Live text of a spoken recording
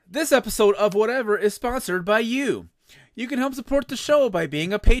This episode of Whatever is sponsored by you. You can help support the show by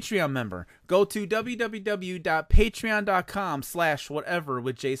being a Patreon member. Go to www.patreon.com/whatever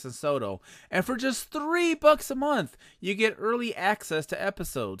with Jason Soto. And for just $3 a month, you get early access to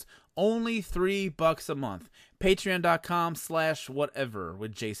episodes. Only $3 a month. Patreon.com/whatever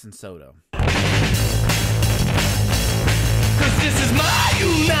with Jason Soto. Cause this is my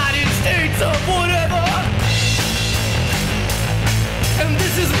United States of whatever. And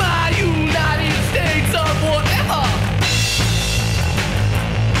this is my United States of whatever.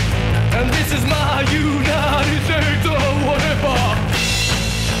 And this is my United States of whatever.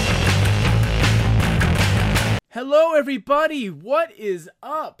 Hello, everybody. What is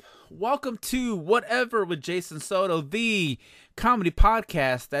up? Welcome to Whatever with Jason Soto, the comedy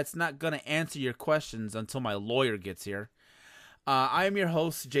podcast that's not going to answer your questions until my lawyer gets here. I am your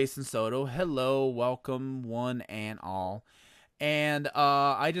host, Jason Soto. Hello, welcome, one and all. And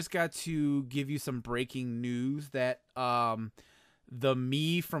I just got to give you some breaking news that the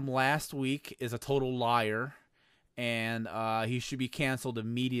me from last week is a total liar. And he should be canceled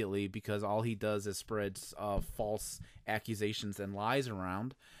immediately because all he does is spreads false accusations and lies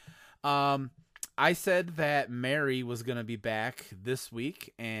around. I said that Mary was going to be back this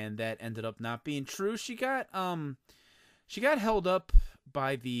week, and that ended up not being true. She got held up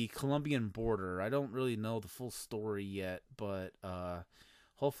by the Colombian border. I don't really know the full story yet, but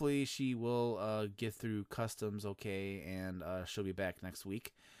hopefully she will get through customs okay, and she'll be back next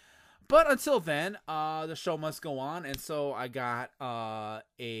week. But until then, the show must go on, and so I got a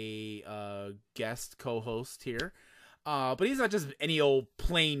guest co-host here. But he's not just any old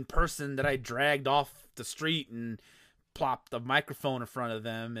plain person that I dragged off the street and plopped a microphone in front of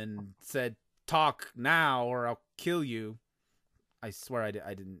them and said, "Talk now or I'll kill you." I swear I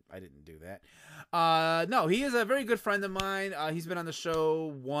didn't do that. No, he is a very good friend of mine. He's been on the show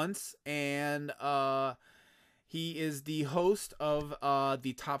once, and he is the host of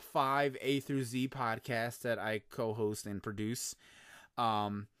the Top 5 A Thru Z podcast that I co-host and produce. Yeah,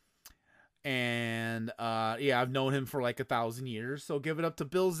 I've known him for like 1,000 years. So give it up to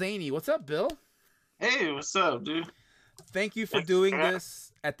Bill Szany. What's up, Bill? Hey, what's up, dude? Thank you for doing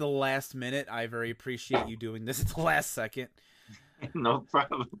this at the last minute. I very appreciate you doing this at the last second. No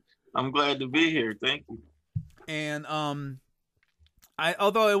problem. I'm glad to be here. Thank you. And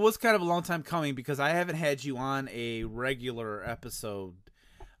although it was kind of a long time coming because I haven't had you on a regular episode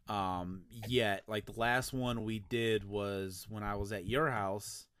yet. Like the last one we did was when I was at your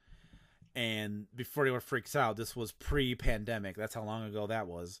house, and before anyone freaks out, this was pre-pandemic. That's how long ago that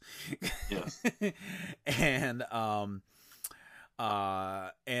was. Yes. And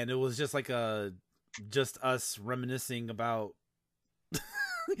it was just like just us reminiscing about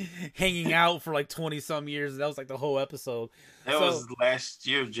hanging out for like 20 some years. That was like the whole episode. That was last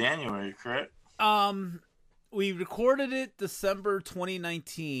year, January, correct? We recorded it December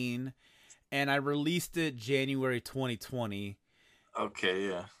 2019 and I released it January 2020. Okay,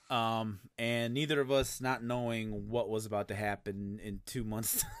 yeah. And neither of us not knowing what was about to happen in 2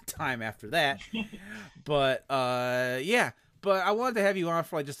 months time after that. But yeah. But I wanted to have you on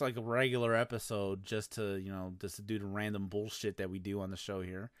for just like a regular episode, just to do the random bullshit that we do on the show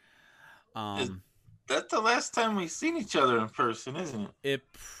here. That's the last time we've seen each other in person, isn't it?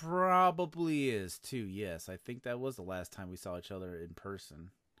 It probably is too. Yes, I think that was the last time we saw each other in person.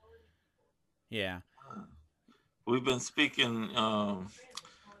 Yeah, we've been speaking,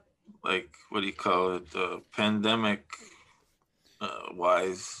 like what do you call it, pandemic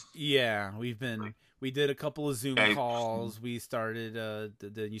wise. Yeah, we've been. We did a couple of Zoom calls. We started,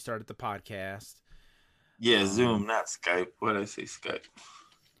 you started the podcast. Yeah, Zoom, not Skype. What did I say, Skype?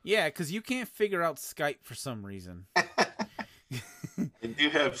 Yeah, because you can't figure out Skype for some reason. I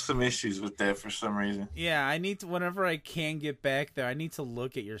do have some issues with that for some reason. Yeah, I need to, whenever I can get back there, I need to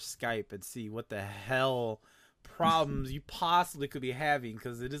look at your Skype and see what the hell problems you possibly could be having,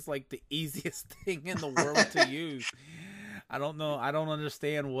 because it is like the easiest thing in the world to use. I don't know. I don't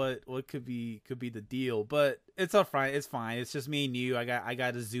understand what could be the deal, but it's all right. It's fine. It's just me and you. I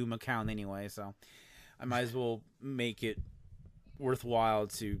got a Zoom account anyway, so I might as well make it worthwhile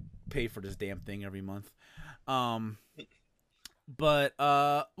to pay for this damn thing every month. But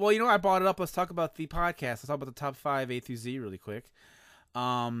well, I brought it up. Let's talk about the podcast. Let's talk about the top 5 A through Z really quick.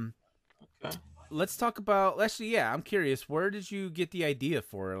 Okay. Let's talk about. Actually, yeah, I'm curious. Where did you get the idea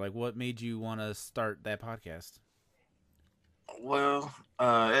for it? Like, what made you want to start that podcast? Well,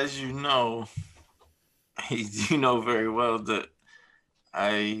 as you know very well that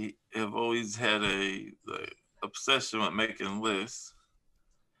I have always had a obsession with making lists,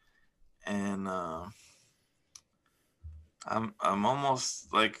 and I'm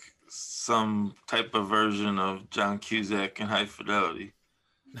almost like some type of version of John Cusack in High Fidelity.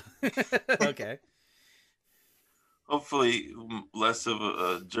 Okay. Hopefully, less of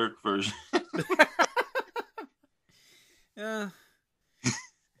a jerk version.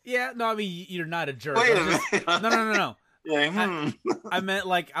 Yeah, no, I mean, you're not a jerk. Wait a minute. No. Yeah, I meant,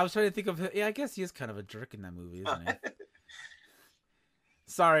 like, I was trying to think of, yeah, I guess he is kind of a jerk in that movie, isn't he?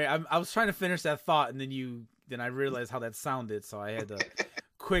 Sorry, I was trying to finish that thought, and then I realized how that sounded, so I had to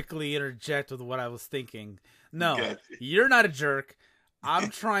quickly interject with what I was thinking. No, Gotcha. You're not a jerk. I'm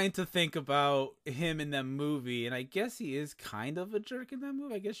trying to think about him in that movie, and I guess he is kind of a jerk in that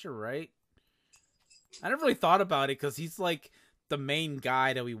movie. I guess you're right. I never really thought about it, because he's, like, the main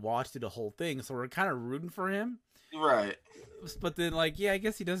guy that we watched through the whole thing, so we're kind of rooting for him. Right. But then, like, yeah, I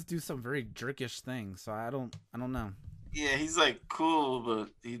guess he does do some very jerkish things, so I don't know. Yeah, he's like cool,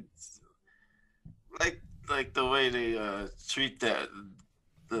 but he's like the way they treat the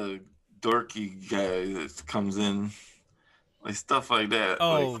dorky guy that comes in, like stuff like that.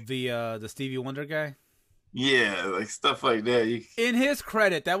 Oh, like, the Stevie Wonder guy? yeah, like stuff like that. In his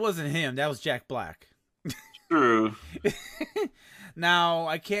credit, that wasn't him. That was Jack Black. True. Now,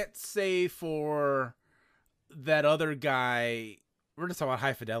 I can't say for that other guy. We're just talking about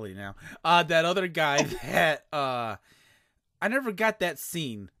High Fidelity now. That other guy that I never got that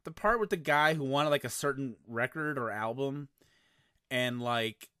scene. The part with the guy who wanted like a certain record or album, and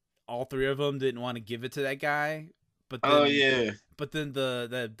like all three of them didn't want to give it to that guy. But then, Oh yeah. But then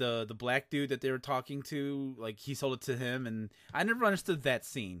the black dude that they were talking to, like he sold it to him, and I never understood that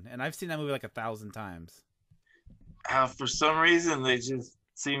scene. And I've seen that movie like 1,000 times. For some reason, they just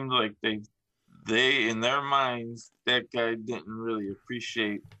seemed like they in their minds that guy didn't really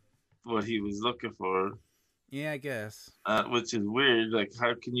appreciate what he was looking for. Yeah, I guess. Which is weird. Like,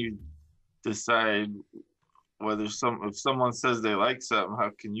 how can you decide whether if someone says they like something, how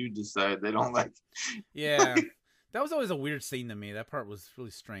can you decide they don't like? Yeah, that was always a weird scene to me. That part was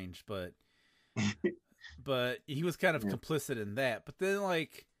really strange, but he was kind of complicit in that. But then,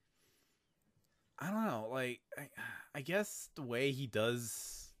 like, I don't know. Like, I guess the way he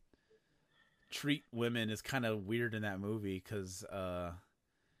does treat women is kind of weird in that movie because,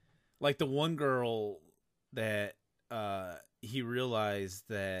 like, the one girl that he realized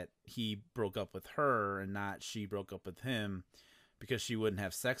that he broke up with her and not she broke up with him because she wouldn't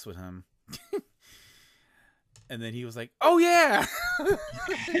have sex with him. And then he was like, oh yeah,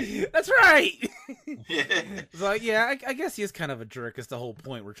 that's right. It's like, yeah, I guess he is kind of a jerk. Is the whole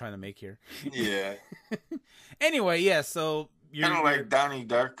point we're trying to make here. Yeah. Anyway, yeah, so you're kind of like Donnie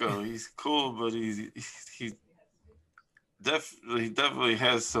Darko. He's cool, but he definitely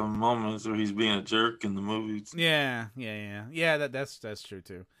has some moments where he's being a jerk in the movies. Yeah. That's true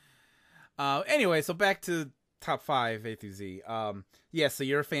too. Anyway, so back to top 5 A through Z. Yeah, so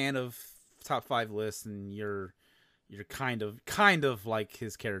you're a fan of top 5 lists, and you're kind of like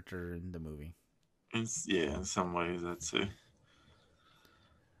his character in the movie. Yeah, in some ways, I'd say.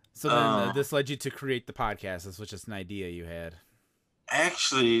 So then this led you to create the podcast. This was just an idea you had.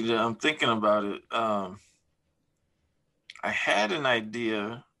 Actually, I'm thinking about it. I had an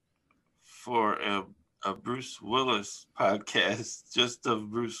idea for a Bruce Willis podcast, just of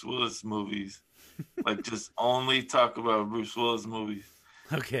Bruce Willis movies. Like, just only talk about Bruce Willis movies.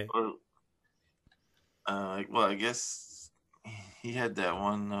 Okay. Or, I guess he had that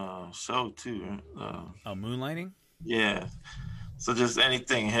one show too. Moonlighting? Yeah. So just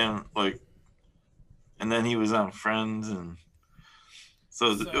anything him, like, and then he was on Friends, and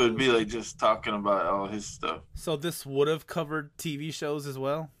so it would be like just talking about all his stuff. So this would have covered TV shows as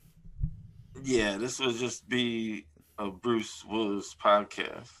well? Yeah, this would just be a Bruce Willis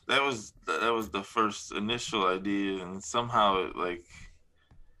podcast. That was the first initial idea, and somehow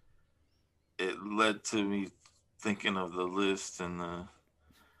it led to me thinking of the list, and I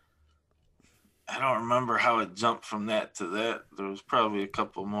don't remember how it jumped from that to that. There was probably a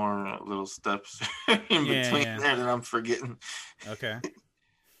couple more little steps in between there that I'm forgetting. Okay.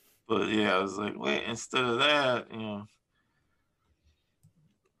 But yeah, I was like, wait, instead of that, I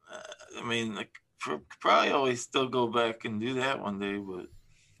mean, like, probably always still go back and do that one day, but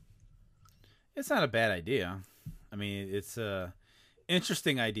it's not a bad idea. I mean, it's a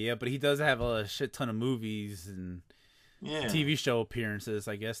interesting idea, but he does have a shit ton of movies and TV show appearances.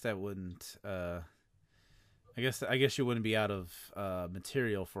 I guess that wouldn't. I guess you wouldn't be out of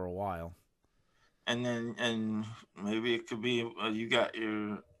material for a while. And maybe it could be you got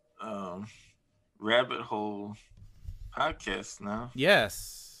your rabbit hole podcast now.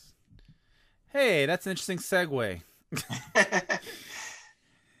 Yes. Hey, that's an interesting segue.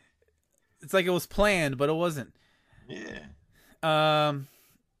 It's like it was planned, but it wasn't. Yeah.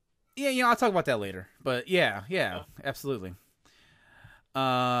 Yeah, I'll talk about that later. But yeah, absolutely.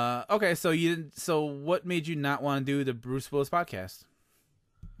 Okay, so what made you not want to do the Bruce Willis podcast?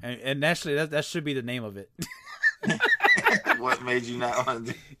 And actually, that should be the name of it. What made you not want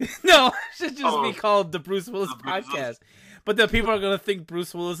to do? No, it should just be called the Bruce Willis The Bruce podcast. Willis. But then people are gonna think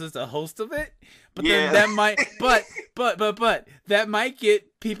Bruce Willis is the host of it. But Yeah. then that might, but that might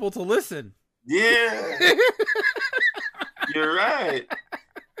get people to listen. Yeah. You're right.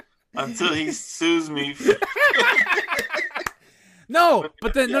 Until he sues me. No,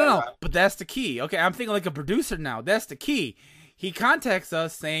 but then no. But that's the key. Okay, I'm thinking like a producer now. That's the key. He contacts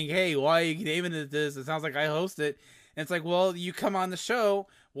us saying, "Hey, why are you naming it this? It sounds like I host it." And it's like, well, you come on the show,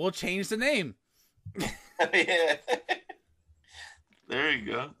 we'll change the name. Yeah. There you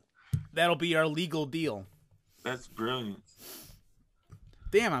go. That'll be our legal deal. That's brilliant.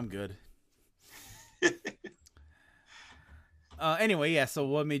 Damn, I'm good. Anyway, yeah. So,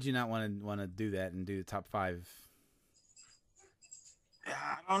 what made you not want to do that and do the top 5?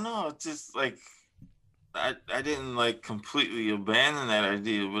 Yeah, I don't know. It's just like I didn't like completely abandon that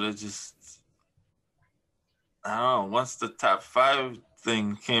idea, but it just I don't know. Once the top 5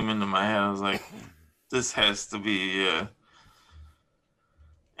 thing came into my head, I was like, this has to be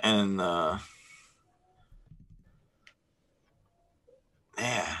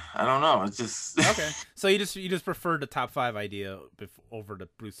yeah, I don't know. It's just Okay. So you just preferred the top 5 idea over the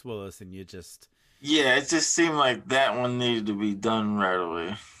Bruce Willis, and you just yeah, it just seemed like that one needed to be done right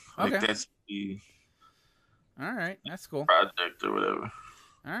away. Like Okay. that's the all right. That's cool. project or whatever.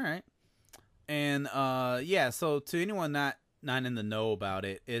 All right. And yeah. So to anyone not in the know about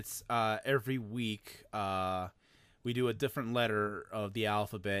it, it's every week we do a different letter of the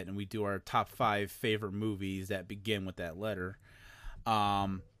alphabet, and we do our top 5 favorite movies that begin with that letter.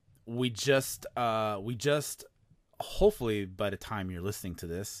 We just hopefully by the time you're listening to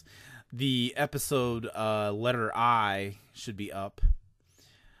this, the episode letter I should be up,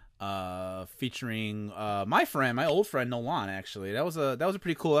 featuring my old friend Nolan. Actually, that was a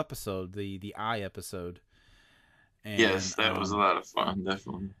pretty cool episode, the I episode. And, Yes, that was a lot of fun,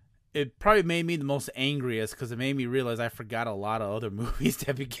 definitely. It probably made me the most angriest because it made me realize I forgot a lot of other movies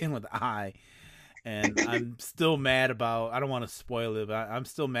that begin with I. And I'm still mad about, I don't want to spoil it, but I'm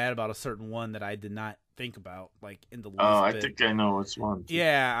still mad about a certain one that I did not think about, like, in the least I bit. think I know which one.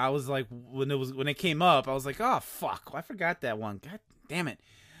 Yeah, I was like, when it came up, I was like, oh, fuck, I forgot that one. God damn it.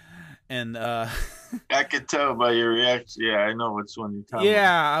 And, I could tell by your reaction. Yeah, I know which one you're talking about.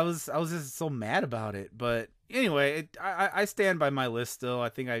 yeah, I was just so mad about it. But anyway, I stand by my list still. I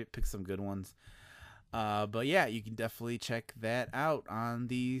think I picked some good ones. But yeah, you can definitely check that out on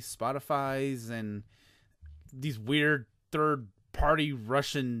the Spotify's and these weird third-party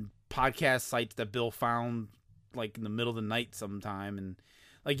Russian podcast sites that Bill found like in the middle of the night sometime. And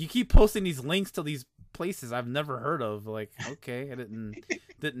like you keep posting these links to these places I've never heard of. Like, okay, I didn't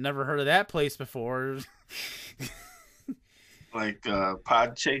never heard of that place before. Like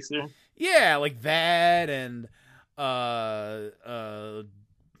Podchaser. Yeah, like that, and I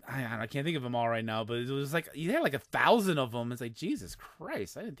can't think of them all right now, but it was like you had like 1,000 of them. It's like Jesus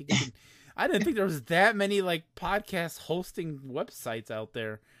Christ! I didn't think there was that many like podcast hosting websites out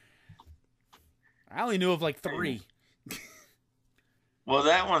there. I only knew of like 3. Well,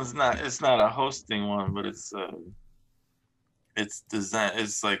 that one's not. It's not a hosting one, but it's designed.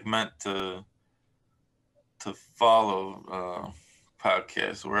 It's like meant to follow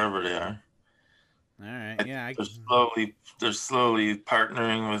podcasts wherever they are. All right, yeah. They're slowly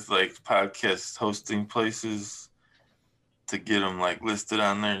partnering with like podcast hosting places to get them like listed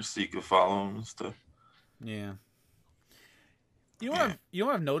on there so you can follow them and stuff. Yeah. You know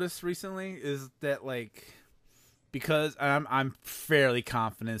what I've noticed recently is that like because I'm fairly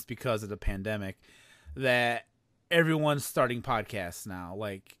confident it's because of the pandemic that everyone's starting podcasts now.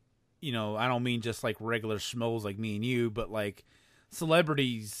 Like, you know, I don't mean just like regular schmoes like me and you, but like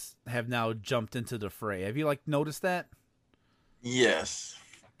celebrities have now jumped into the fray. Have you like noticed that? Yes.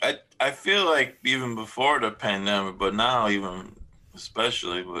 I feel like even before the pandemic, but now even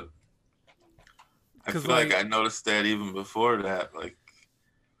especially, but I feel like I noticed that even before that. Like,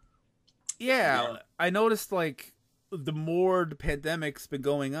 yeah, I noticed like the more the pandemic's been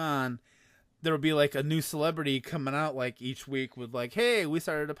going on, there will be like a new celebrity coming out like each week with like, hey, we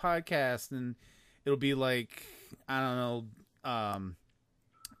started a podcast, and it'll be like, I don't know,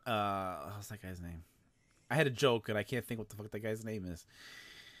 what's that guy's name? I had a joke and I can't think what the fuck that guy's name is.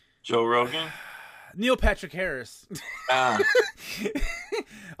 Joe Rogan? Neil Patrick Harris. Ah.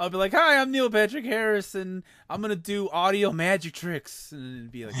 I'll be like, "Hi, I'm Neil Patrick Harris, and I'm gonna do audio magic tricks." And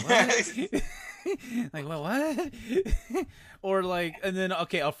it'd be like, "What?" Like, well, what? Or like, and then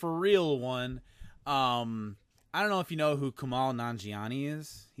okay, a for real one. I don't know if you know who Kumail Nanjiani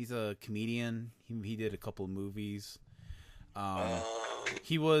is. He's a comedian. He did a couple of movies.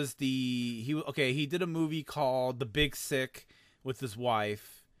 He did a movie called The Big Sick with his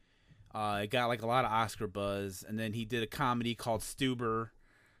wife. It got like a lot of Oscar buzz, and then he did a comedy called Stuber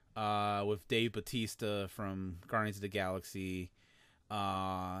with Dave Bautista from Guardians of the Galaxy.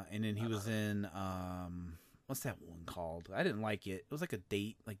 And then he was in what's that one called? I didn't like it. It was like a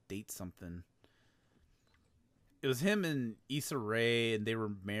date something. It was him and Issa Rae, and they were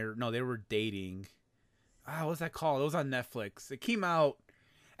married. No, they were dating. What's that called? It was on Netflix. It came out.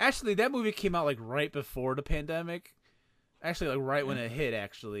 Actually, that movie came out like right before the pandemic. Actually, like right when it hit.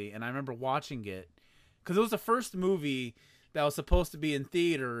 Actually, and I remember watching it because it was the first movie that was supposed to be in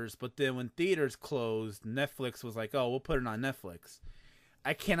theaters, but then when theaters closed, Netflix was like, "Oh, we'll put it on Netflix."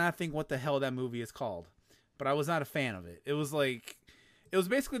 I cannot think what the hell that movie is called, but I was not a fan of it. It was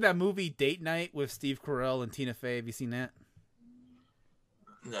basically that movie Date Night with Steve Carell and Tina Fey. Have you seen that?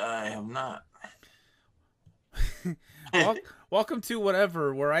 I have not. Welcome to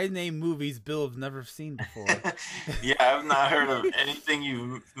whatever, where I name movies Bill have never seen before. Yeah, I've not heard of anything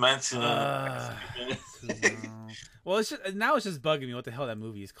you mentioned. Well, it's just bugging me what the hell that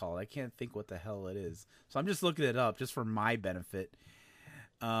movie is called. I can't think what the hell it is, so I'm just looking it up just for my benefit.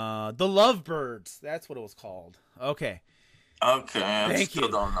 The Lovebirds, that's what it was called. Okay. I still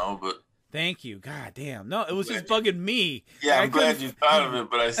don't know, but thank you. God damn. No, it was just bugging me. Yeah, I'm glad you thought of it,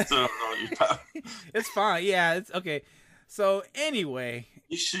 but I still don't know what you're talking about. It's fine. Yeah, it's okay. So anyway,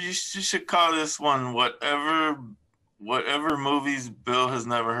 you should call this one whatever movies Bill has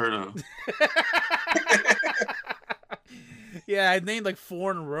never heard of. Yeah, I named like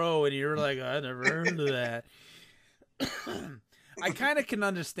 4 in a row, and you're like, I never heard of that. I kind of can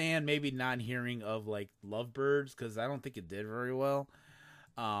understand maybe not hearing of like Lovebirds because I don't think it did very well.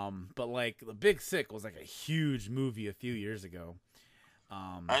 But like The Big Sick was like a huge movie a few years ago.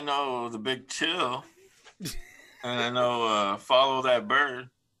 I know The Big Chill, and I know Follow That Bird.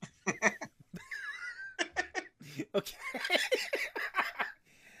 Okay.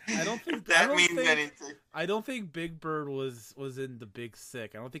 I don't think anything. I don't think Big Bird was in The Big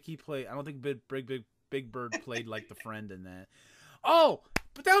Sick. I don't think he played. I don't think Big Bird played like the friend in that. Oh,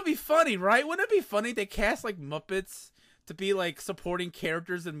 but that would be funny, right? Wouldn't it be funny they cast like Muppets to be like supporting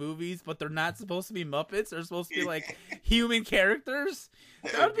characters in movies, but they're not supposed to be Muppets? They're supposed to be like human characters.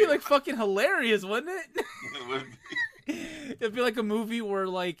 That would be like fucking hilarious, wouldn't it? It would be. It'd be like a movie where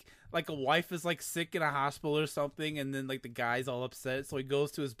like a wife is like sick in a hospital or something, and then like the guy's all upset, so he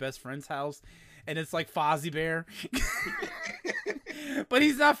goes to his best friend's house, and it's like Fozzie Bear. But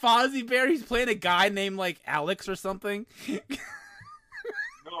he's not Fozzie Bear. He's playing a guy named like Alex or something. It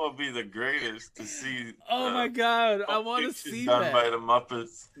would be the greatest to see. Oh my god, I want to see done that. by the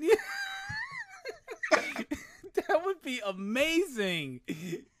Muppets. That would be amazing.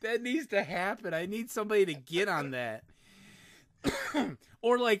 That needs to happen. I need somebody to get on that.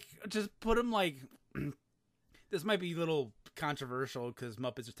 Or like just put him like this might be a little controversial because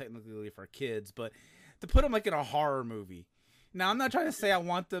Muppets are technically for kids, but to put him like in a horror movie. Now I'm not trying to say I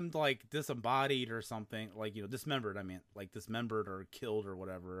want them to like disembodied or something, like, you know, dismembered. I mean, like dismembered or killed or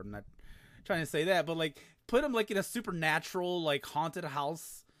whatever. I'm not trying to say that, but like put him like in a supernatural like haunted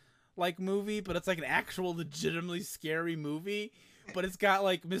house like movie, but it's like an actual legitimately scary movie. But it's got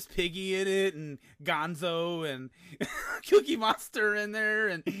like Miss Piggy in it and Gonzo and Cookie Monster in there,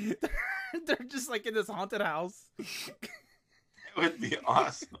 and they're just like in this haunted house. It would be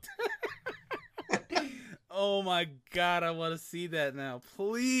awesome. Oh my god, I want to see that now.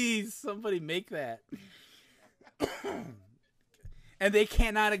 Please, somebody make that. And they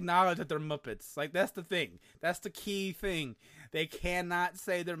cannot acknowledge that they're Muppets. Like, that's the thing. That's the key thing. They cannot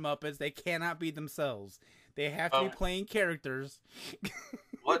say they're Muppets. They cannot be themselves. They have to be playing characters.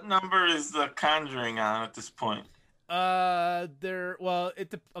 What number is The Conjuring on at this point? So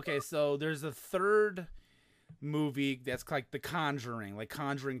there's a third movie that's like The Conjuring. Like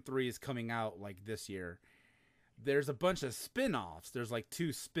Conjuring 3 is coming out like this year. There's a bunch of spin-offs. There's like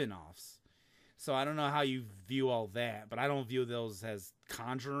 2 spin-offs. So I don't know how you view all that, but I don't view those as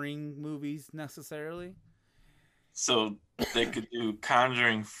Conjuring movies necessarily. So they could do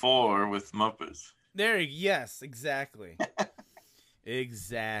Conjuring 4 with Muppets. Yes, exactly.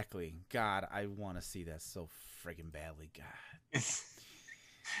 Exactly. God, I want to see that so friggin' badly. God.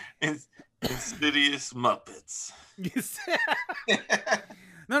 Insidious Muppets.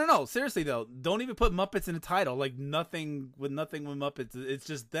 No. no, seriously though, don't even put Muppets in the title. Like nothing with Muppets. It's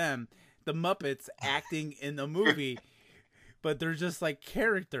just them, the Muppets acting in the movie, but they're just like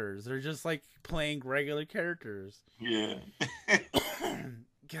characters. They're just like playing regular characters. Yeah.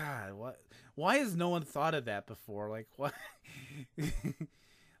 God, what? Why has no one thought of that before? Like what?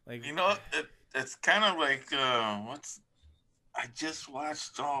 Like it's kind of like I just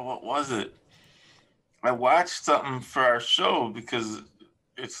watched. Oh, what was it? I watched something for our show because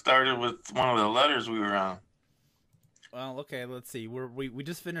it started with one of the letters we were on. Well, okay, let's see. We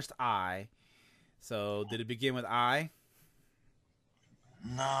just finished I. So did it begin with I?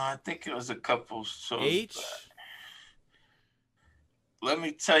 No, I think it was a couple shows H? back. Let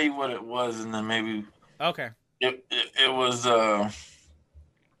me tell you what it was, and then maybe. Okay. It was. Oh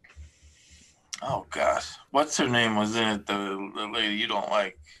gosh, what's her name was in it? The lady you don't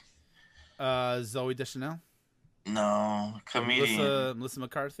like. Zoe Deschanel? No, comedian. Melissa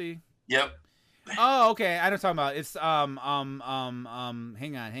McCarthy? Yep. Oh, okay. I know what I'm talking about. It's hang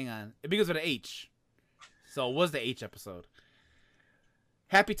on. It begins with an H. So it was the H episode.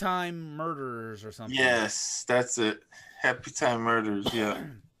 Happy Time Murders or something. Yes, that's it. Happy Time Murders, yeah.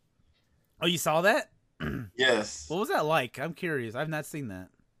 Oh, you saw that? Yes. What was that like? I'm curious. I've not seen that.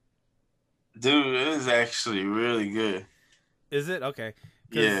 Dude, it is actually really good. Is it? Okay.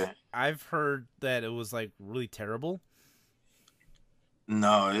 Yeah. I've heard that it was like really terrible.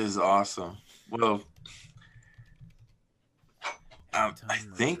 No, it is awesome. Well, I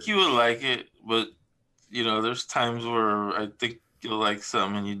think you would like it, but there's times where I think you'll like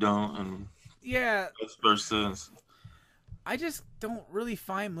something and you don't, and yeah, vice versa. I just don't really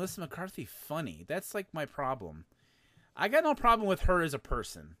find Melissa McCarthy funny. That's like my problem. I got no problem with her as a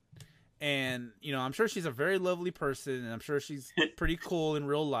person. And, I'm sure she's a very lovely person, and I'm sure she's pretty cool in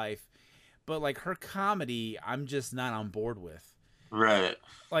real life. But, like, her comedy, I'm just not on board with. Right.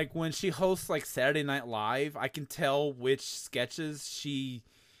 Like, when she hosts, like, Saturday Night Live, I can tell which sketches she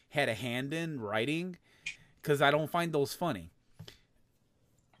had a hand in writing, because I don't find those funny.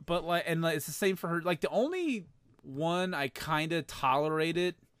 But, like, and it's the same for her. Like, the only one I kind of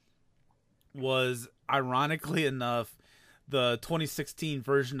tolerated was, ironically enough, the 2016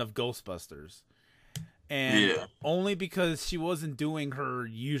 version of Ghostbusters. And only because she wasn't doing her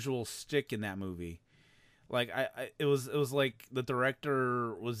usual shtick in that movie. Like it was like the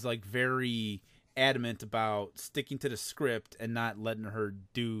director was like very adamant about sticking to the script and not letting her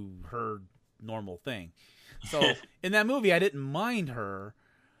do her normal thing. So in that movie I didn't mind her,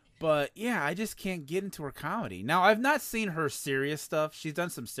 but yeah, I just can't get into her comedy. Now I've not seen her serious stuff. She's done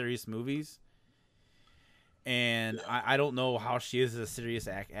some serious movies. And I don't know how she is as a serious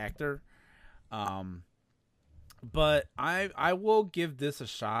actor. But I will give this a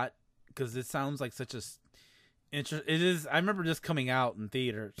shot because it sounds like such a it is. I remember just coming out in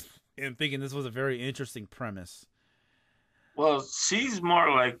theaters and thinking this was a very interesting premise. Well, she's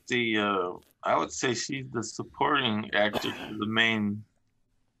more like the I would say she's the supporting actor to the main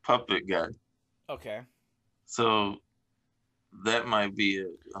puppet guy. Okay. So that might be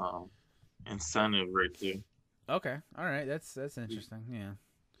a incentive right there. Okay. All right. That's interesting. Yeah.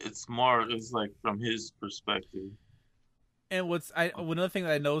 It's like from his perspective. And another thing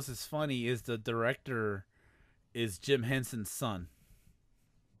that I noticed is funny is the director is Jim Henson's son.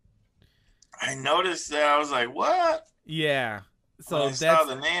 I noticed that. I was like, what? Yeah. So when I saw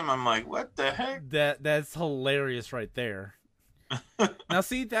the name, I'm like, what the heck? That's hilarious right there. Now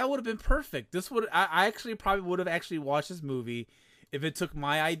see, that would have been perfect. I actually probably would have actually watched this movie if it took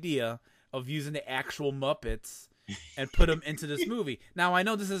my idea of using the actual Muppets and put them into this movie. Now, I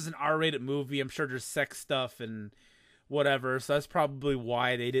know this is an R-rated movie. I'm sure there's sex stuff and whatever, so that's probably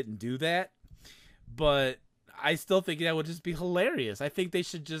why they didn't do that. But I still think that would just be hilarious. I think they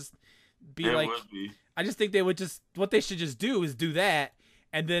should just be I just think what they should just do is do that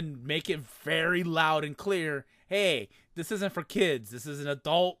and then make it very loud and clear. Hey, this isn't for kids. This is an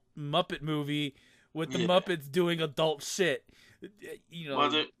adult Muppet movie with the Muppets doing adult shit. If you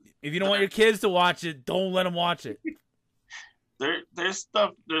don't want your kids to watch it, don't let them watch it. There's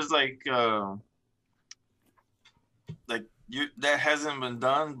stuff. There's like that hasn't been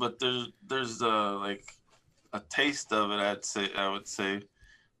done, but there's like a taste of it. I would say,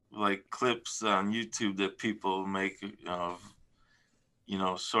 like clips on YouTube that people make of,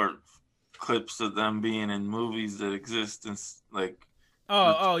 short clips of them being in movies that exist and like.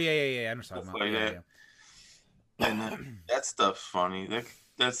 Oh yeah. I understand. Like that. Yeah. And that stuff's funny.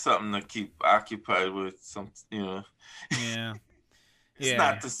 That's something to keep occupied with. Yeah. It's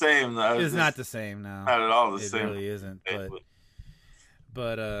not the same though. It's not the same now. Not at all the same. It really isn't.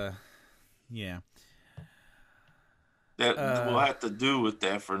 But yeah. that we'll have to do with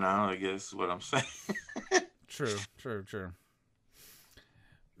that for now, I guess is what I'm saying. True.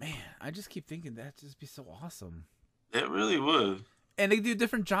 Man, I just keep thinking that'd just be so awesome. It really would. And they do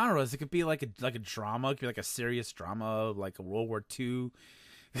different genres. It could be like a drama. It could be like a serious drama, like a World War II,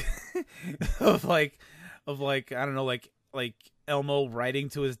 of like I don't know, like Elmo writing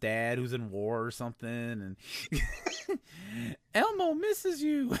to his dad who's in war or something, and Elmo misses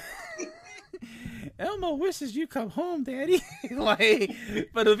you. Elmo wishes you come home, Daddy. Like,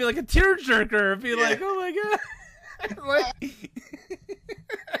 but it'll be like a tearjerker. It'll be like, oh my god, like.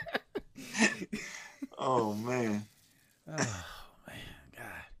 Oh man. Oh man,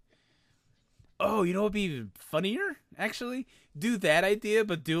 God. Oh, you know what'd be even funnier? Actually, do that idea,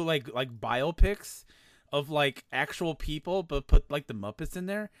 but do like biopics of like actual people, but put like the Muppets in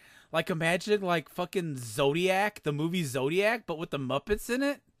there. Like imagine like fucking Zodiac, the movie Zodiac, but with the Muppets in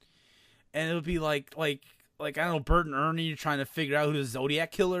it, and it'll be like I don't know, Bert and Ernie trying to figure out who the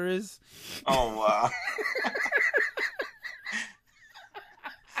Zodiac killer is. Oh wow.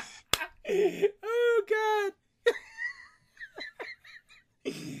 Oh God.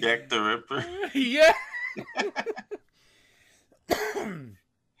 Jack the Ripper. Yeah.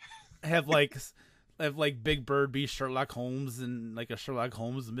 have like Big Bird be Sherlock Holmes and like a Sherlock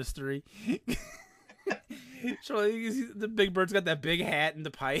Holmes mystery. So the Big Bird's got that big hat and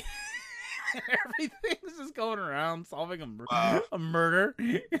the pipe. Everything's just going around solving a murder.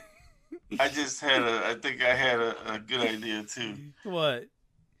 I think I had a good idea too. What?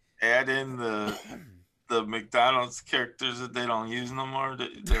 Add in the McDonald's characters that they don't use no more. That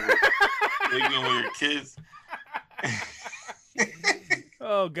were big when we were kids.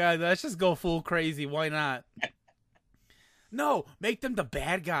 Oh God, let's just go full crazy. Why not? No, make them the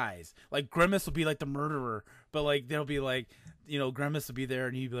bad guys. Like Grimace will be like the murderer, but like they'll be like, you know, Grimace will be there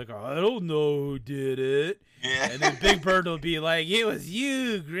and he'd be like, oh, I don't know who did it. Yeah. And then Big Bird will be like, it was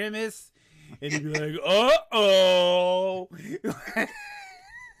you, Grimace. And he'd be like, uh-oh.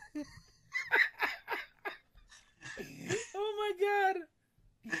 Oh my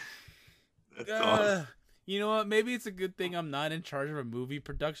God. That's awesome. You know what? Maybe it's a good thing I'm not in charge of a movie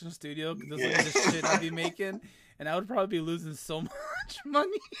production studio, because look at the shit I'd be making, and I would probably be losing so much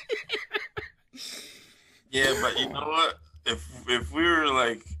money. Yeah, but you know what? If we were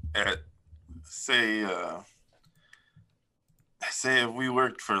like at say if we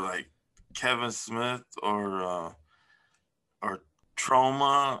worked for like Kevin Smith or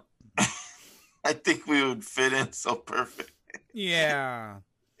Trauma, I think we would fit in so perfect. Yeah.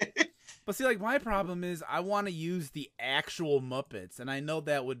 But see, like, my problem is I want to use the actual Muppets, and I know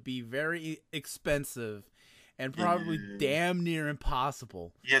that would be very expensive and probably damn near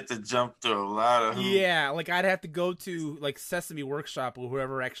impossible. You have to jump through a lot of hoops. Yeah, like, I'd have to go to, like, Sesame Workshop or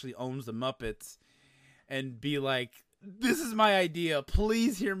whoever actually owns the Muppets and be like, this is my idea.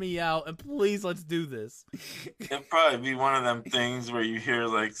 Please hear me out, and please let's do this. It'd probably be one of them things where you hear,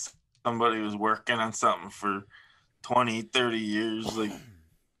 like, somebody was working on something for 20, 30 years, like,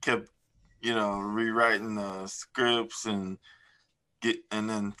 kept, you know, rewriting the scripts and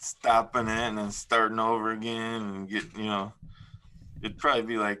then stopping it and then starting over again and you know, it'd probably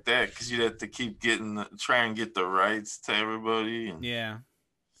be like that because you'd have to keep try and get the rights to everybody. And... Yeah,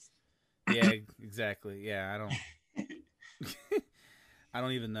 exactly. Yeah, I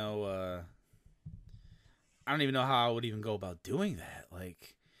don't even know. I don't even know how I would even go about doing that.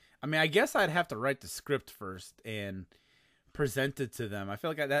 Like, I mean, I guess I'd have to write the script first and present it to them. I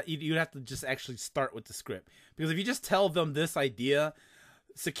feel like that you'd have to just actually start with the script, because if you just tell them this idea,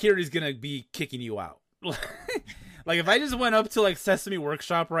 security's gonna be kicking you out. Like if I just went up to like Sesame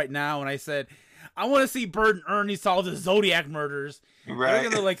Workshop right now and I said, I want to see Bert and Ernie solve the Zodiac murders, right, they're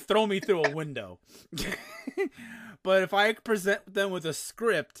gonna like throw me through a window. But if I present them with a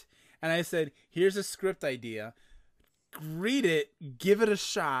script and I said, here's a script idea, read it, give it a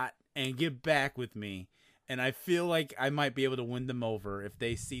shot, and get back with me, and I feel like I might be able to win them over if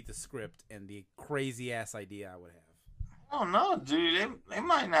they see the script and the crazy ass idea I would have. I don't know, dude. They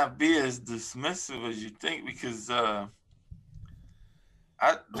might not be as dismissive as you think, because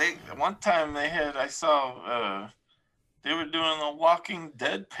one time I saw they were doing a Walking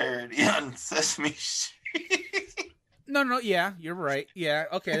Dead parody on Sesame Street. No, yeah, you're right. Yeah,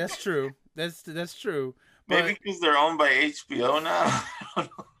 okay, that's true. That's true. But... maybe because they're owned by HBO now. I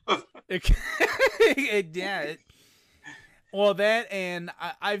don't know. Yeah. Well, that, and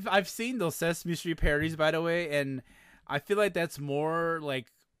I've seen those Sesame Street parodies, by the way, and I feel like that's more like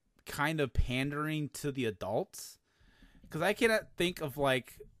kind of pandering to the adults, because I cannot think of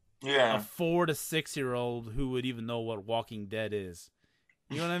like a 4 to 6 year old who would even know what Walking Dead is.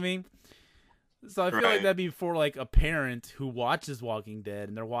 You know what I mean? So I feel like that'd be for like a parent who watches Walking Dead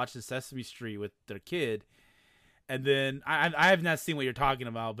and they're watching Sesame Street with their kid, and then I have not seen what you're talking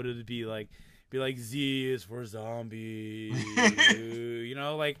about, but it would be like Z is for zombie, you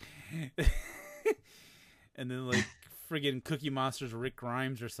know, like, and then like friggin' Cookie Monster's Rick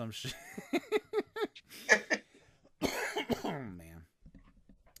Grimes or some shit. Oh man,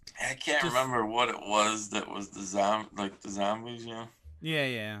 I can't remember what it was that was the zombies, you know.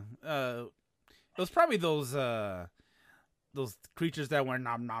 Yeah. It was probably those creatures that went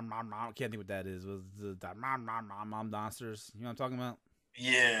nom nom nom nom. I can't think what that is. It was the nom nom nom nom monsters? You know what I'm talking about?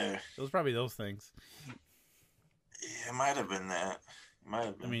 Yeah. It was probably those things. Yeah, it might have been that.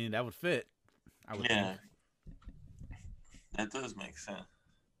 I mean, that would fit. I would think. That does make sense.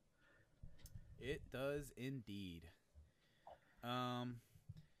 It does indeed. Am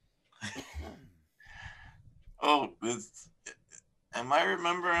I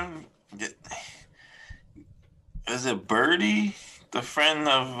remembering? Is it Birdie, the friend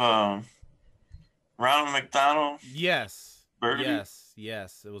of Ronald McDonald? Yes. Birdie?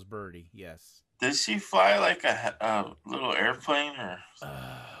 Yes. It was Birdie. Yes. Did she fly like a little airplane or?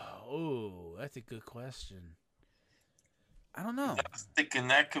 Oh, that's a good question. I don't know. I was thinking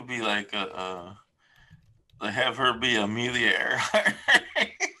that could be like have her be Amelia Earhart.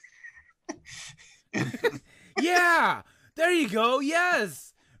 Yeah, there you go.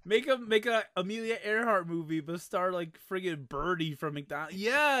 Yes, make a Amelia Earhart movie, but star like friggin' Birdie from McDonald's.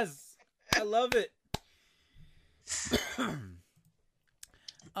 Yes, I love it.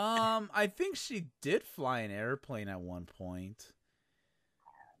 I think she did fly an airplane at one point.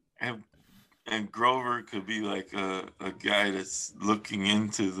 And Grover could be like a guy that's looking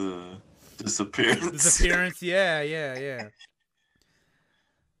into the disappearance. Yeah.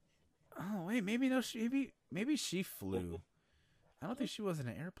 Oh wait, maybe she flew. I don't think she was in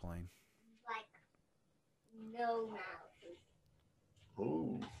an airplane. Like no mouth.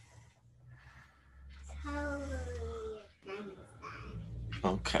 Oh. Totally.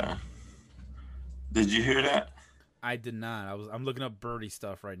 Okay. Did you hear that? I did not. I'm looking up Birdie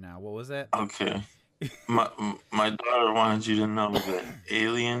stuff right now. What was that? Okay. My daughter wanted you to know that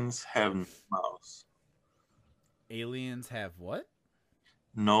aliens have no mouths. Aliens have what?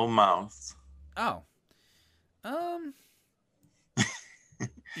 No mouths. Oh.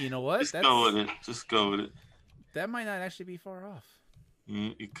 You know what? Just go with it. That might not actually be far off.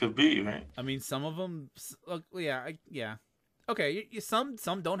 It could be, right? I mean, some of them, yeah. Okay, some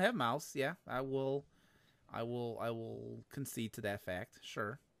don't have mouths. Yeah, I will concede to that fact.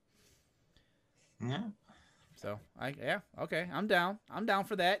 Sure. Yeah. So okay, I'm down. I'm down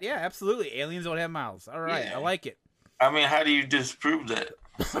for that. Yeah, absolutely. Aliens don't have mouths. All right, yeah. I like it. I mean, how do you disprove that?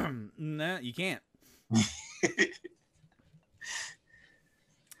 Nah, you can't.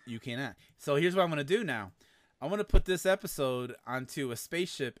 You cannot. So here's what I'm gonna do now. I'm gonna put this episode onto a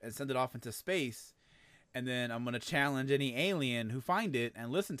spaceship and send it off into space, and then I'm gonna challenge any alien who find it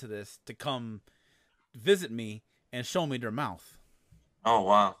and listen to this to come visit me and show me their mouth. Oh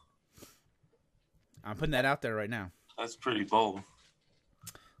wow! I'm putting that out there right now. That's pretty bold.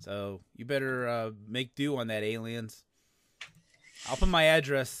 So you better make do on that, aliens. I'll put my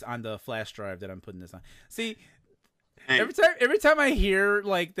address on the flash drive that I'm putting this on. See, hey. Every time I hear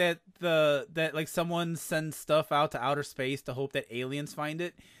like that like someone sends stuff out to outer space to hope that aliens find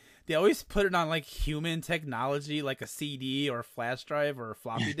it, they always put it on like human technology, like a CD or a flash drive or a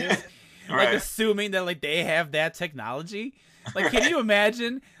floppy disk, right. Like assuming that like they have that technology. Like, can you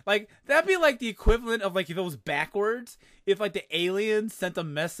imagine? Like, that'd be like the equivalent of like if it was backwards. If like the aliens sent a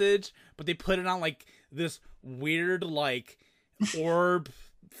message, but they put it on like this weird like orb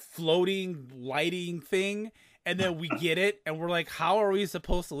floating lighting thing, and then we get it, and we're like, how are we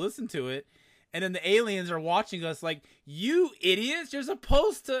supposed to listen to it? And then the aliens are watching us like, you idiots! You're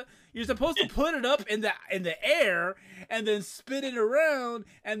supposed to put it up in the air and then spin it around,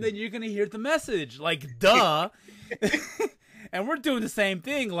 and then you're gonna hear the message. Like, duh. And we're doing the same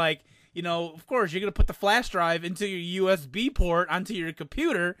thing. Like, you know, of course, you're gonna put the flash drive into your USB port onto your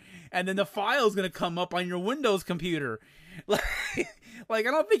computer, and then the file is gonna come up on your Windows computer. Like I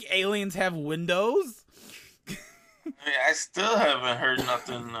don't think aliens have Windows. I still haven't heard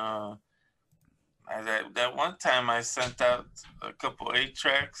nothing. That one time I sent out a couple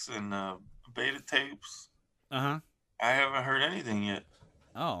 8-tracks and beta tapes. I haven't heard anything yet.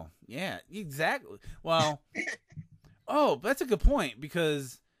 Oh, yeah, exactly. Well, that's a good point,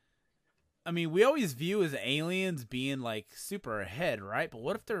 because I mean, we always view as aliens being like super ahead, right? But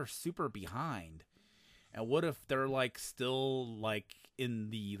what if they're super behind? And what if they're like still like in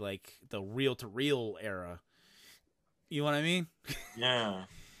the reel to reel era? You know what I mean? Yeah.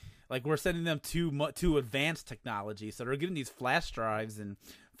 Like we're sending them too advanced technology, so they're getting these flash drives and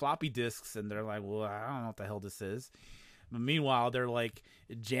floppy disks, and they're like, well, I don't know what the hell this is. But meanwhile, they're like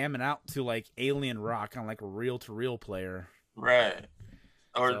jamming out to like alien rock on like a reel-to-reel player. Right.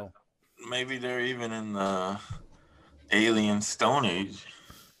 Or maybe they're even in the alien Stone Age.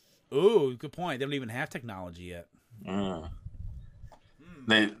 Ooh, good point. They don't even have technology yet. Yeah.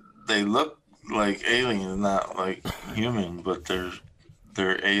 They look like aliens, not like human, but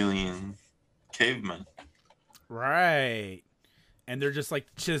they're alien cavemen. Right. And they're just like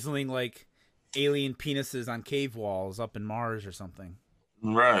chiseling like alien penises on cave walls up in Mars or something.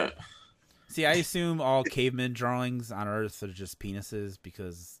 Right. See, I assume all caveman drawings on Earth are just penises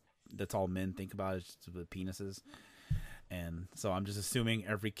because that's all men think about is just the penises. And so I'm just assuming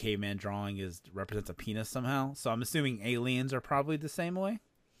every caveman drawing represents a penis somehow. So I'm assuming aliens are probably the same way.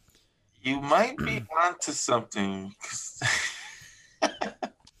 You might be onto something.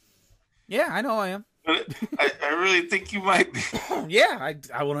 Yeah, I know I am. But I really think you might be. Yeah, I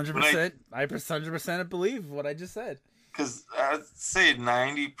 100%. I 100% believe what I just said. Because I'd say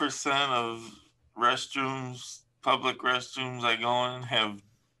 90% of public restrooms I go in have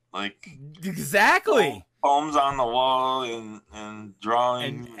like exactly poems on the wall and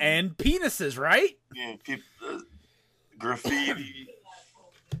drawings and penises, right? Yeah, graffiti.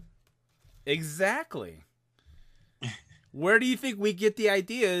 Exactly. Where do you think we get the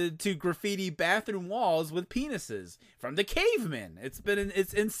idea to graffiti bathroom walls with penises? From the cavemen.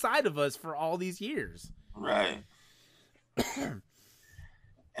 It's inside of us for all these years. Right.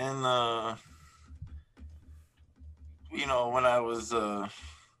 And when I was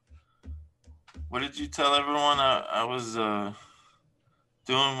what did you tell everyone I was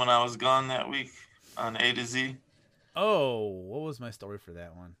doing when I was gone that week on A to Z? Oh, what was my story for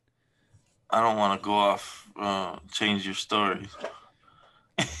that one? I don't want to go off, change your story.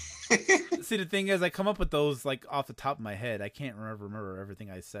 See, the thing is, I come up with those like off the top of my head. I can't remember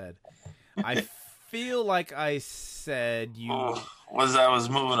everything I said. I feel like I said I was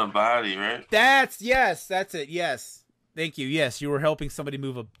moving a body, right? That's it. Yes. Thank you. Yes, you were helping somebody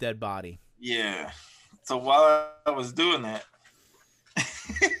move a dead body. Yeah. So while I was doing that,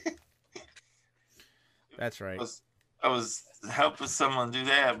 that's right. I was helping someone do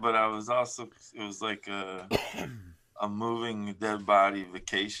that, but it was like a moving dead body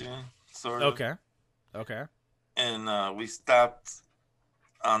vacation, sort of. Okay. And we stopped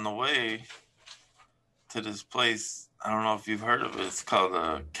on the way to this place. I don't know if you've heard of it. It's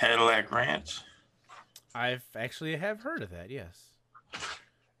called Cadillac Ranch. I've actually have heard of that, yes.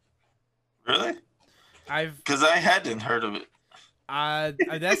 Really? Because I hadn't heard of it.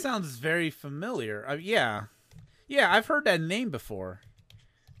 That sounds very familiar. Yeah, I've heard that name before.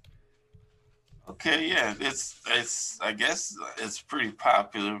 Okay, yeah, it's I guess it's pretty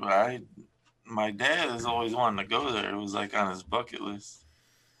popular, but my dad has always wanted to go there. It was like on his bucket list.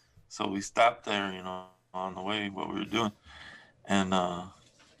 So we stopped there, on the way, what we were doing. And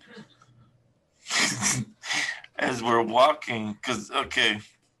as we're walking, because,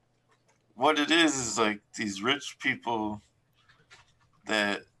 what it is like these rich people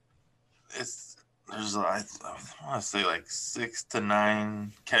that there's I want to say like 6 to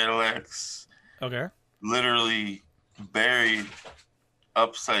 9 Cadillacs. Okay. Literally buried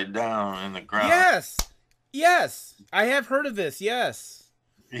upside down in the ground. Yes. I have heard of this. Yes.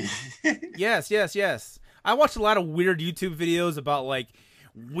 Yes. I watched a lot of weird YouTube videos about like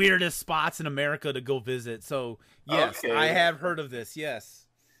weirdest spots in America to go visit. So yes, okay. I have heard of this. Yes.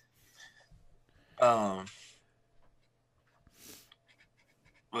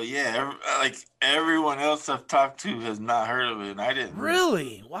 Well, yeah, like everyone else I've talked to has not heard of it, and I didn't.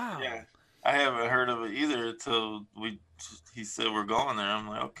 Really? Wow. Yeah, I haven't heard of it either until he said we're going there. I'm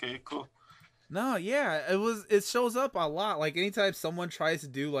like, okay, cool. No, yeah, it shows up a lot. Like anytime someone tries to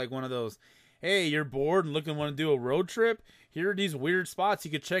do like one of those, hey, you're bored and looking want to do a road trip, here are these weird spots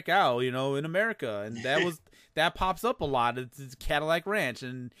you could check out, in America. And that pops up a lot. It's Cadillac Ranch,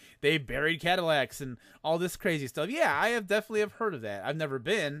 and they buried Cadillacs and all this crazy stuff. Yeah, I definitely have heard of that. I've never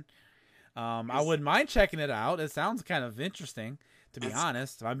been. I wouldn't mind checking it out. It sounds kind of interesting, to be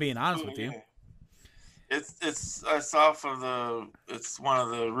honest. If I'm being honest with you. It's off of it's one of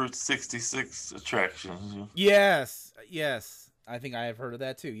the Route 66 attractions. Yes. I think I have heard of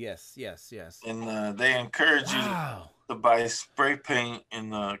that too. Yes. And they encourage you to buy spray paint in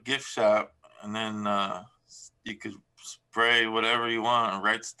the gift shop, and then you could spray whatever you want and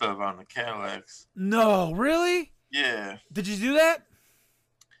write stuff on the Cadillacs. No, really? Yeah. Did you do that?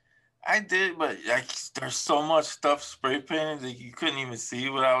 I did, but there's so much stuff spray painted that you couldn't even see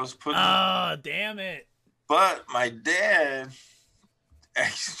what I was putting. Oh, damn it. But my dad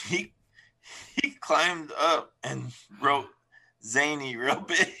actually he climbed up and wrote Zany real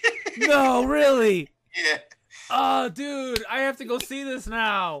big. No, really? Yeah. Oh, dude, I have to go see this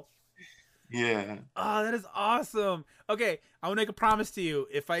now. Yeah. Oh, that is awesome. Okay, I will make a promise to you.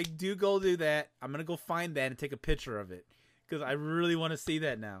 If I do go do that, I'm gonna go find that and take a picture of it because I really want to see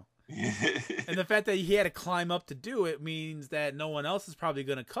that now. And the fact that he had to climb up to do it means that no one else is probably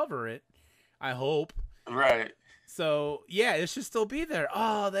gonna cover it. I hope. Right. So yeah, it should still be there.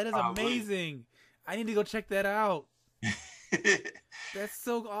 Oh, that is Probably. amazing. I need to go check that out. That's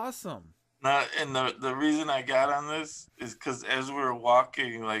so awesome. Now, and the reason I got on this is because as we were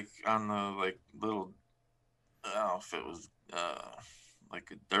walking, like on the like little, I don't know if it was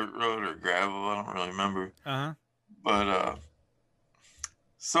like a dirt road or gravel, I don't really remember. Uh-huh. But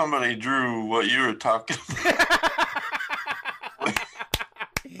somebody drew what you were talking about.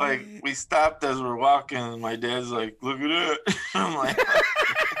 Like we stopped as we're walking, and my dad's like, "Look at it." I'm like,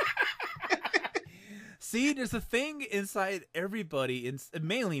 See, there's a thing inside everybody,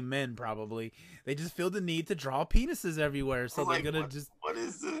 mainly men probably. They just feel the need to draw penises everywhere, so like, they're gonna what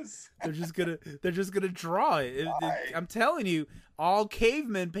is this? they're just gonna draw it. Why? I'm telling you, all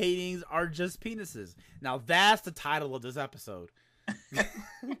caveman paintings are just penises. Now that's the title of this episode.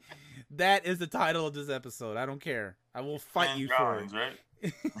 That is the title of this episode. I don't care. I will fight Man you drawings, for it.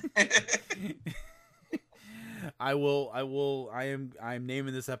 right? I'm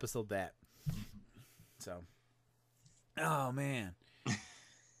naming this episode that. So, oh man,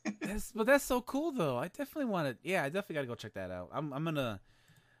 that's so cool though. I definitely want to. Yeah, I definitely got to go check that out. I'm gonna.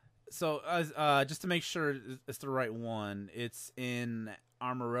 So, just to make sure it's the right one, it's in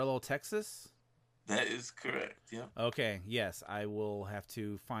Amarillo, Texas. That is correct. Yeah. Okay. Yes, I will have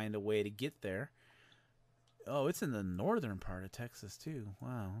to find a way to get there. Oh, it's in the northern part of Texas too.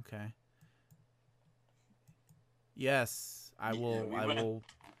 Wow. Okay. Yes, I will. Yeah, I will.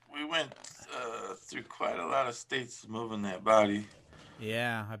 We went through quite a lot of states moving that body.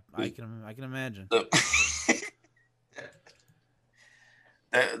 Yeah, I can imagine.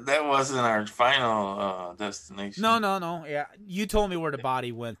 That wasn't our final destination. No. Yeah, you told me where the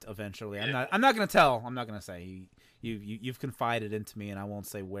body went eventually. Yeah. I'm not gonna tell. I'm not gonna say. You've confided into me, and I won't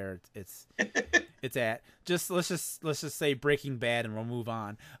say where it's at. Let's just say Breaking Bad, and we'll move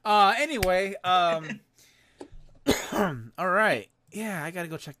on. Anyway, all right. Yeah, I gotta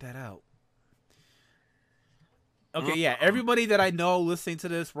go check that out. Okay, yeah. Everybody that I know listening to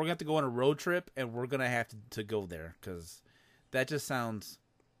this, we're gonna have to go on a road trip, and we're gonna have to go there because that just sounds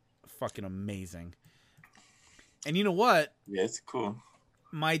fucking amazing. And you know what? Yeah, it's cool.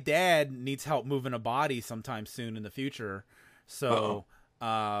 My dad needs help moving a body sometime soon in the future. So,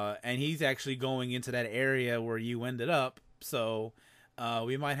 and he's actually going into that area where you ended up. So,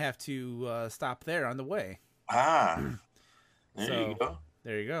 we might have to stop there on the way. Ah, there you go.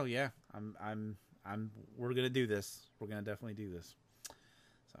 There you go. Yeah, we're gonna do this. We're gonna definitely do this.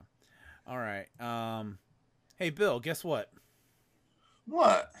 So, all right. Hey, Bill. Guess what?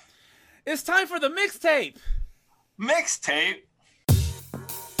 What? It's time for the mixtape. Mixtape?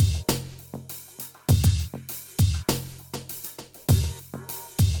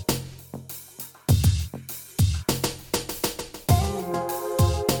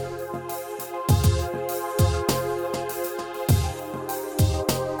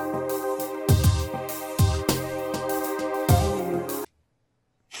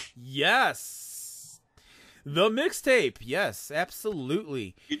 Yes. The mixtape. Yes,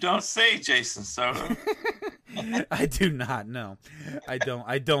 absolutely. You don't say, Jason Soto. I do not. No, I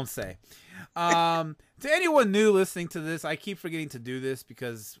don't say. To anyone new listening to this, I keep forgetting to do this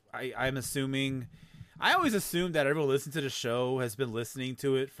because I'm assuming, I always assume that everyone listening to the show has been listening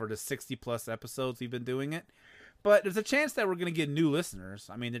to it for the 60 plus episodes we've been doing it. But there's a chance that we're going to get new listeners.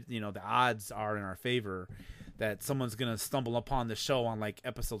 I mean, the odds are in our favor that someone's going to stumble upon the show on like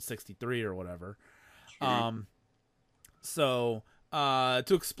episode 63 or whatever. So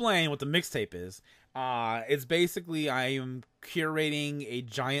to explain what the mixtape is, it's basically I am curating a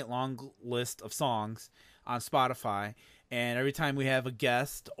giant long list of songs on Spotify, and every time we have a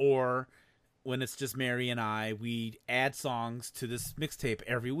guest or when it's just Mary and I, we add songs to this mixtape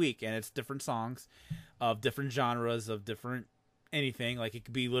every week, and it's different songs of different genres of different anything. Like it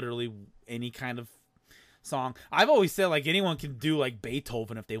could be literally any kind of song. I've always said like anyone can do like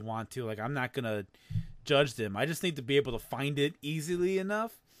Beethoven if they want to. Like I'm not gonna judge them. I just need to be able to find it easily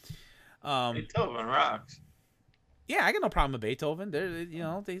enough. Beethoven rocks. Yeah, I got no problem with Beethoven. There,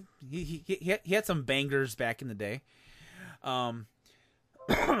 he had some bangers back in the day. But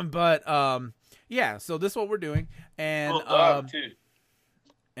yeah. So this is what we're doing, and Cool dog too.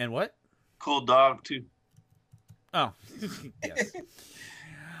 And what? Cool dog too. Oh, yes.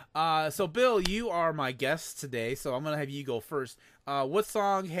 So Bill, you are my guest today, so I'm gonna have you go first. What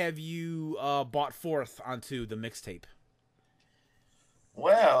song have you brought forth onto the mixtape?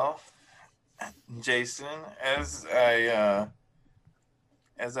 Well, Jason, as I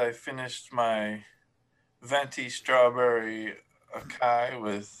finished my venti strawberry acai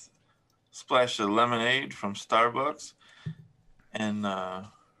with splash of lemonade from Starbucks and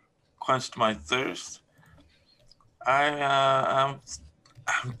quenched my thirst, I'm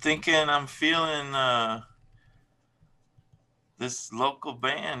thinking I'm feeling this local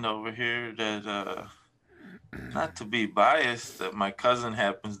band over here that not to be biased that my cousin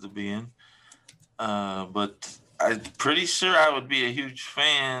happens to be in, but I'm pretty sure I would be a huge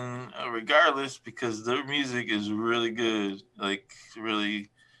fan regardless because their music is really good, like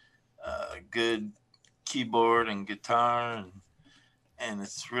really good keyboard and guitar, and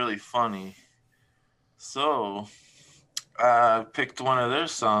it's really funny. So I picked one of their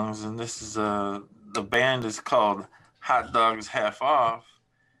songs, and this is the band is called Hot Dogs Half Off,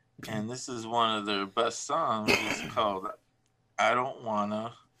 and this is one of their best songs. It's called I Don't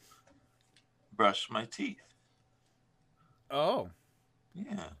Wanna Brush My Teeth. Oh,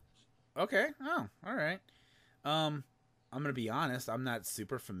 Yeah. okay. Oh, all right. I'm gonna be honest. I'm not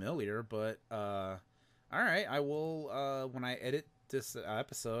super familiar, but all right. I will when I edit this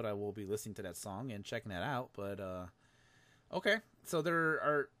episode, I will be listening to that song and checking that out. But okay. So there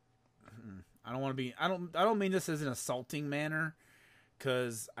are. I don't want to be. I don't mean this as an assaulting manner,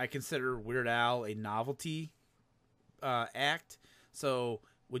 because I consider Weird Al a novelty act. So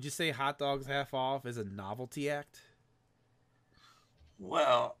would you say Hot Dogs Half Off is a novelty act?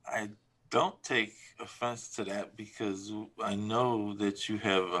 Well, I don't take offense to that because I know that you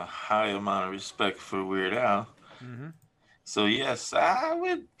have a high amount of respect for Weird Al. Mm-hmm. So yes, I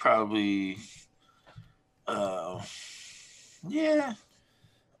would probably, yeah,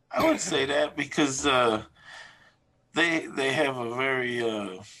 I would say that because they have a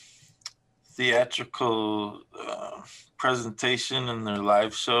very theatrical presentation in their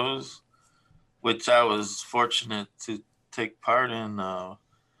live shows, which I was fortunate to take part in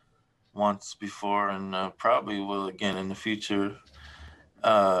once before and probably will again in the future.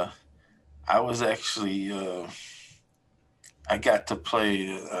 I was actually I got to play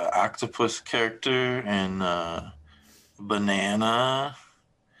an octopus character and banana.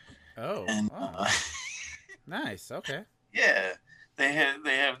 Oh, And nice. Okay. yeah, they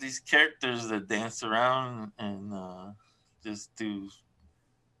have these characters that dance around and just do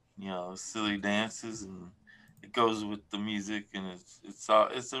silly dances, and it goes with the music, and it's a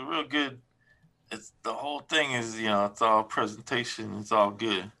real good. It's the whole thing is it's all presentation. It's all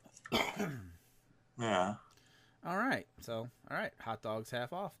good. Yeah. All right. So, all right. Hot Dogs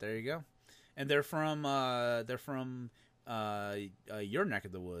Half Off. There you go. And they're from your neck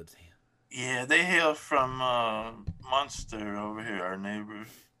of the woods. Yeah, they hail from Munster over here, our neighbor.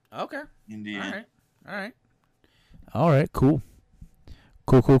 Okay. Indiana. All right. All right. Cool.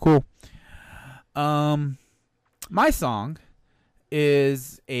 Cool. My song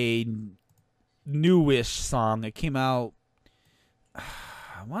is a newish song. It came out,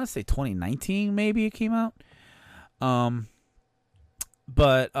 I want to say 2019, maybe it came out.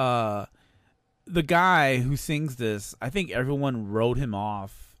 But the guy who sings this, I think everyone wrote him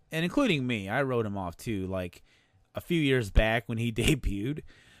off, and including me. I wrote him off too, like a few years back when he debuted,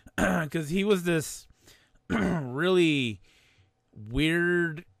 because he was this really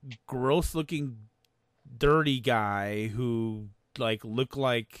weird, gross-looking, dirty guy who like looked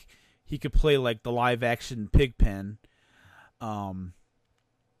like he could play like the live-action Pigpen, and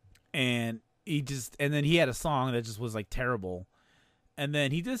then he had a song that just was like terrible. And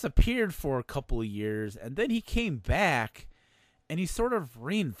then he disappeared for a couple of years, and then he came back, and he sort of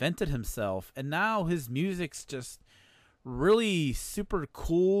reinvented himself, and now his music's just really super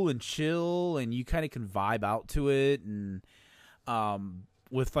cool and chill, and you kind of can vibe out to it, and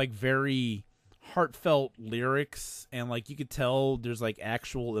with like very heartfelt lyrics, and like you could tell there's like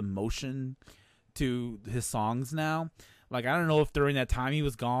actual emotion to his songs now. Like, I don't know if during that time he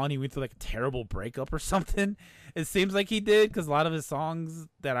was gone, he went through like a terrible breakup or something. It seems like he did, because a lot of his songs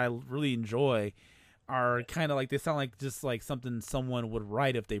that I really enjoy are kind of like, they sound like just like something someone would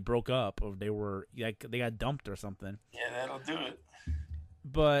write if they broke up or they were like they got dumped or something. Yeah, that'll do it.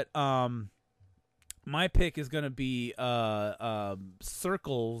 But my pick is gonna be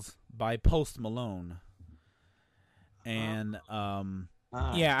Circles by Post Malone. And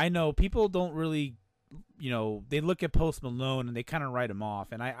yeah, I know people don't really, they look at Post Malone and they kind of write him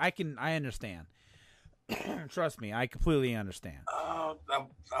off, and I understand. Trust me, I completely understand.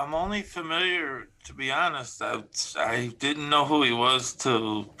 I'm only familiar, to be honest. I didn't know who he was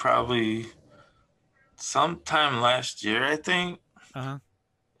till probably sometime last year, I think. Uh-huh.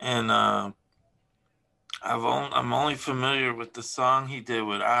 And I'm only familiar with the song he did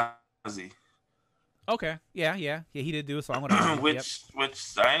with Ozzy. Okay. Yeah. He did do a song with Ozzy.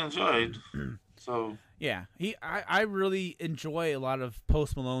 which I enjoyed. So yeah, I really enjoy a lot of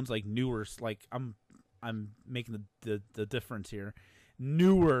Post Malone's like newer, like I'm making the difference here.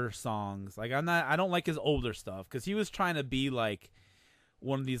 Newer songs. Like I don't like his older stuff because he was trying to be like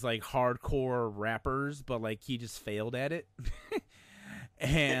one of these like hardcore rappers, but like he just failed at it.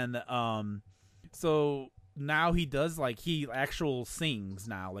 And so now he does like he actual sings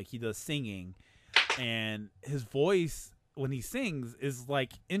now, like he does singing, and his voice when he sings is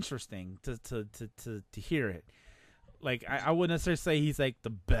like interesting to hear it. Like I wouldn't necessarily say he's like the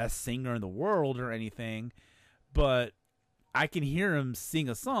best singer in the world or anything, but I can hear him sing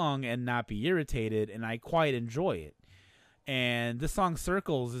a song and not be irritated, and I quite enjoy it. And this song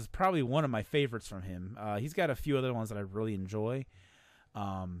Circles is probably one of my favorites from him. He's got a few other ones that I really enjoy.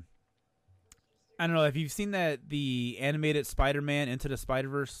 I don't know if you've seen the animated Spider-Man Into the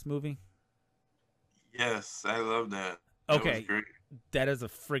Spider-Verse movie. yes, I love that. Okay, That was great. that is a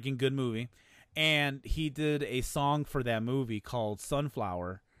freaking good movie. And he did a song for that movie called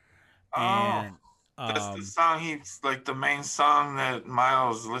Sunflower. And That's the song. He's like the main song that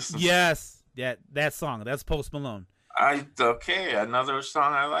Miles listens. yes, that song. That's Post Malone. Another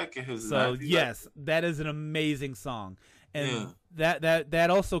song I like of his. So yes, that is an amazing song, and that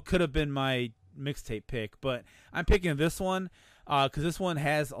also could have been my mixtape pick, but I'm picking this one because this one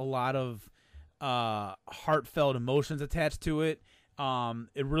has a lot of heartfelt emotions attached to it.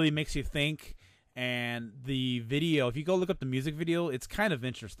 It really makes you think, and the video, if you go look up the music video, it's kind of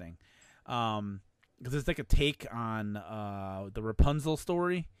interesting because it's like a take on the Rapunzel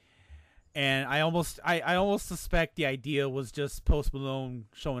story. And I almost suspect the idea was just Post Malone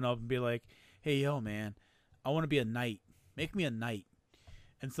showing up and be like, "Hey, yo, man, I want to be a knight. Make me a knight."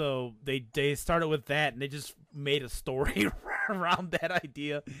 And so they started with that, and they just made a story around that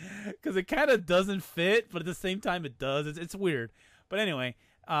idea because it kind of doesn't fit, but at the same time it does. It's weird. But anyway,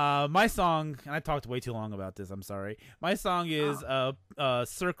 my song, and I talked way too long about this. I'm sorry. My song is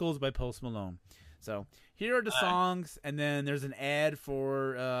 "Circles" by Post Malone. So here are the songs, and then there's an ad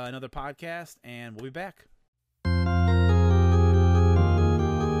for another podcast, and we'll be back.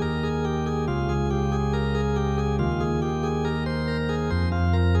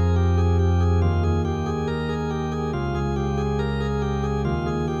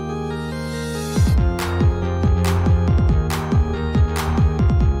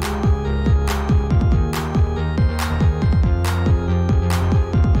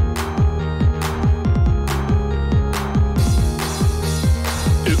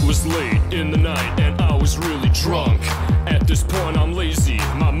 In the night and I was really drunk. At this point I'm lazy,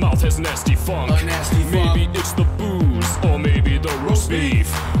 my mouth has nasty funk. Maybe it's the booze, or maybe the roast beef.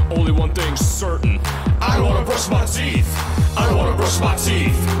 Only one thing's certain, I don't wanna brush my teeth. I don't wanna brush my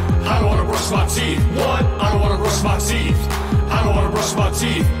teeth. I don't wanna brush my teeth. What? I don't wanna brush my teeth. I don't wanna brush my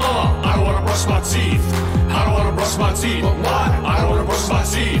teeth. I don't wanna brush my teeth. I don't wanna brush my teeth. But what? I don't wanna brush my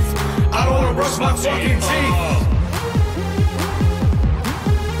teeth. I don't wanna brush my fucking teeth.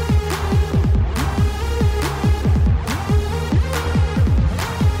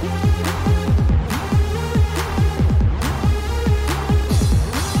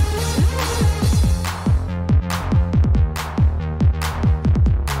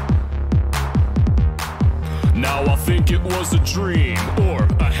 It was a dream or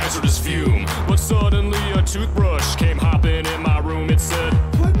a hazardous fume, but suddenly a toothbrush came hopping in my room. It said,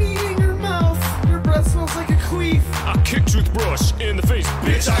 "Put me in your mouth, your breath smells like a queef." I kicked toothbrush in the face.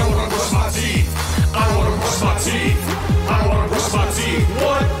 Bitch, I don't wanna brush my teeth. I don't wanna brush my teeth. I don't wanna brush my teeth.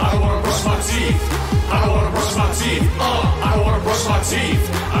 What? I don't wanna brush my teeth. I don't wanna brush my teeth. I don't wanna brush my teeth.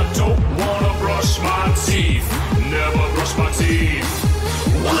 I don't wanna brush my teeth. Never brush my teeth.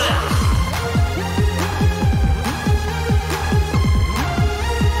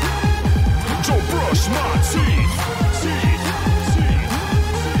 Brush my teeth.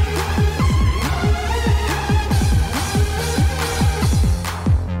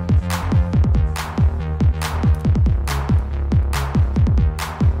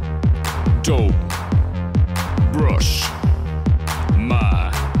 Don't brush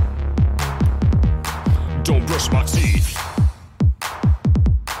my. Don't brush my teeth.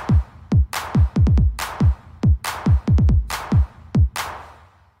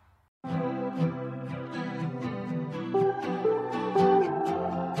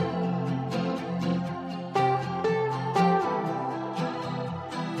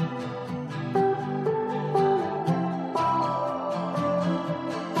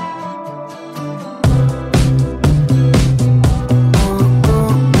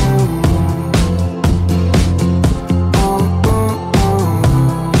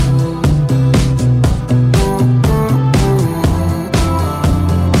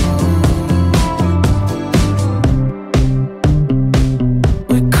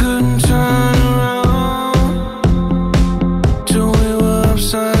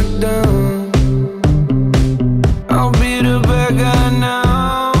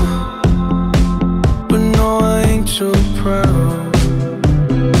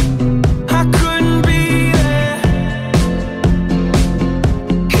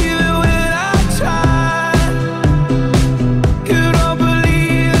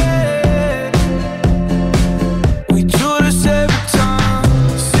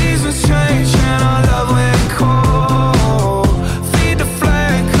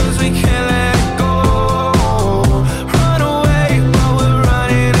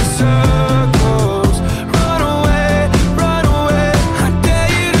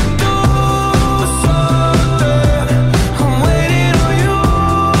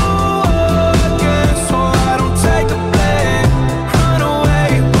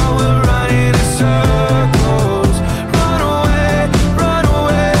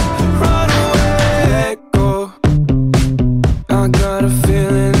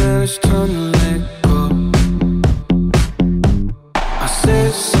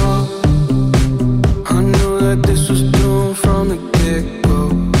 it go.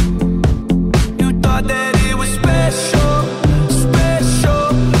 You thought that it was special,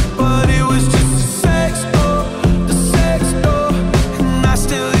 special, but it was just a sex door, and I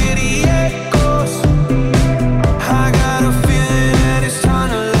still hear the echoes. I got a feeling that it's time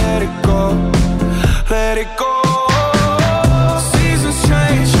to let it go, let it go. Seasons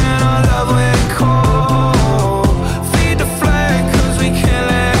change and our love went cold. Feed the flag 'cause we can't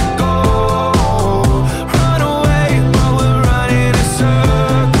let it go. Run away, but we're running in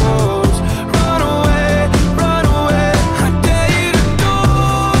circles. Run away, run away. I dare you to do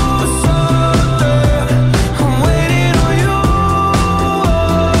something. I'm waiting on you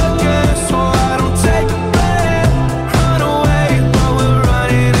again, so I don't take the blame. Run away, but we're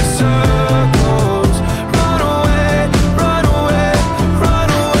running in circles. Run away, run away, run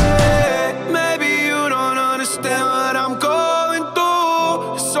away. Maybe you don't understand what I'm going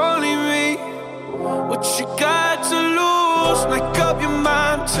through. It's only me. What you got to lose? Make up your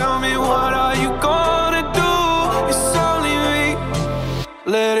mind. Tell me, what are you gonna do? It's only me.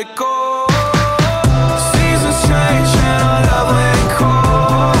 Let it go. Seasons change and our love went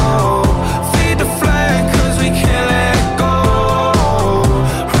cold. Feed the flag 'cause we can't let it go.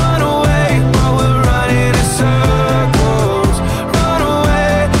 Run away, but we're running in circles. Run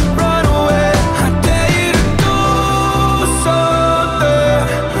away, run away. I dare you to do something.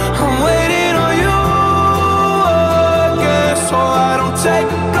 I'm waiting on you again, so I don't take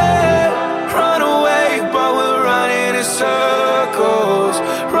the blame. Run away, but we're running in circles.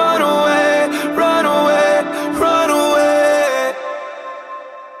 Run away, run away, run away.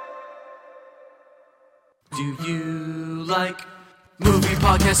 Do you like movie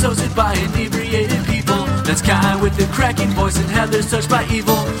podcasts hosted by inebriated people? That's Kai with the cracking voice and Heather's touched by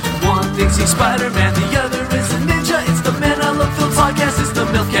evil. One thinks he's Spider-Man, the other is a ninja. It's the Man I Love Film Podcast, it's the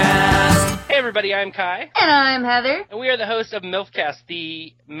MILFcast. Hey everybody, I'm Kai, And I'm Heather. and we are the hosts of MILFcast,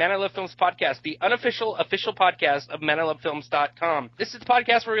 the Man I Love Films podcast, the unofficial official podcast of manilovefilms.com. This is the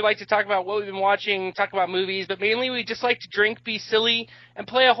podcast where we like to talk about what we've been watching, talk about movies, but mainly we just like to drink, be silly, and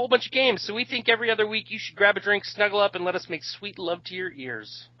play a whole bunch of games. So we think every other week you should grab a drink, snuggle up, and let us make sweet love to your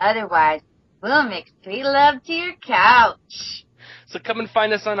ears. Otherwise, we'll make sweet love to your couch. So come and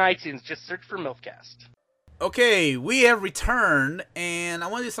find us on iTunes. Just search for MILFcast. Okay, we have returned, and I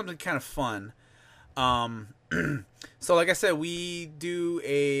want to do something kind of fun. So like I said, we do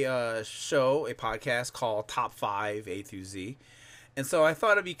a podcast called Top 5 A Thru Z. And so I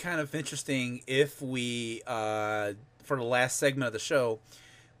thought it'd be kind of interesting if we, for the last segment of the show,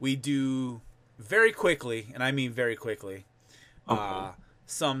 we do very quickly, and I mean very quickly,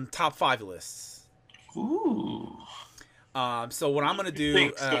 some top 5 lists. Ooh. So what I'm gonna do,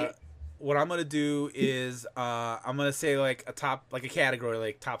 is I'm gonna say like a category,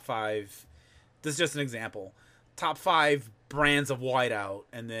 like top 5. This is just an example. Top 5 brands of whiteout,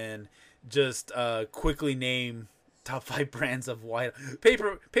 and then just quickly name top 5 brands of whiteout.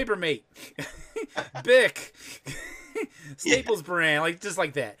 Paper Mate, Bic, Staples brand, like just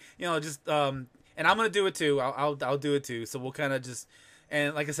like that. You know, just and I'm gonna do it too. I'll do it too. So we'll kind of just,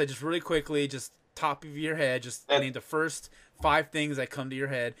 and like I said, just really quickly, just top of your head, just name the first 5 things that come to your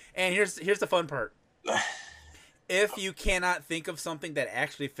head. And here's the fun part. If you cannot think of something that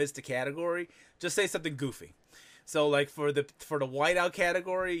actually fits the category, just say something goofy. So like for the whiteout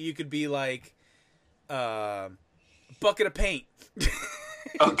category, you could be like bucket of paint.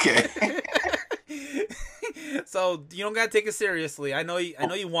 Okay. So you don't gotta take it seriously. I know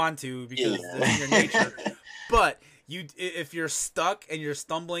you want to because it's in your nature. But if you're stuck and you're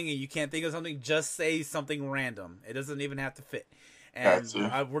stumbling and you can't think of something, just say something random. It doesn't even have to fit. And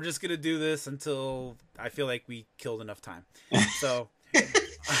Gotcha. We're just gonna do this until I feel like we killed enough time. So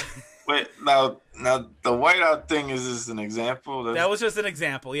Wait, now the whiteout thing is just an example. that was just an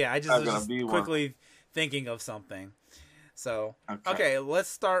example. Yeah, I Not just was gonna just be one. quickly thinking of something. So Okay. let's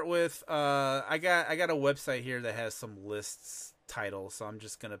start with I got a website here that has some lists titles, so I'm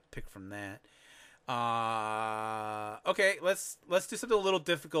just gonna pick from that. Okay, let's do something a little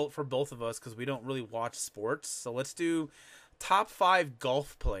difficult for both of us because we don't really watch sports. So let's do top 5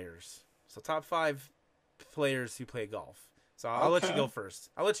 golf players. So top 5 players who play golf. So I'll let you go first.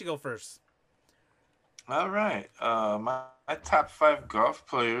 All right. My top 5 golf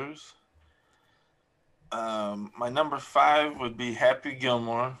players. My number 5 would be Happy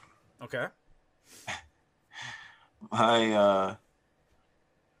Gilmore. Okay. My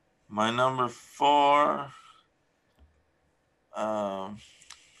number 4,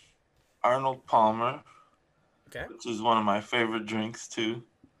 Arnold Palmer, Okay. which is one of my favorite drinks too.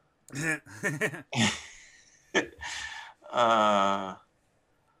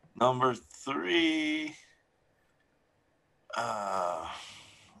 Number 3, Oh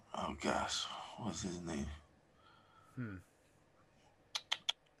gosh, what's his name?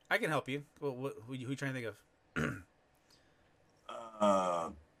 I can help you. Who you trying to think of?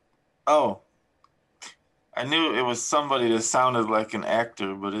 Oh, I knew it was somebody that sounded like an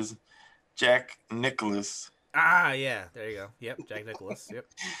actor, but it's Jack Nicholas. Ah, yeah. There you go. Yep, Jack Nicholas. Yep.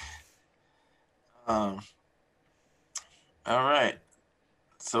 All right.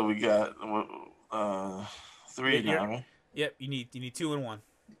 So we got 3 You're- now, right? Yep. You need 2 and 1.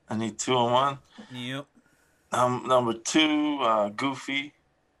 I need 2 and 1. Yep. Number 2, Goofy.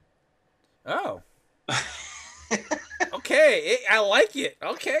 Oh. Okay, I like it.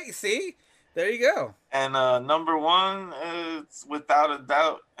 Okay, see, there you go. And number 1 is without a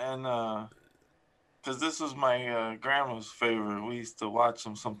doubt, and because this was my grandma's favorite. We used to watch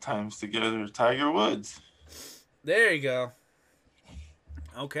them sometimes together. Tiger Woods. There you go.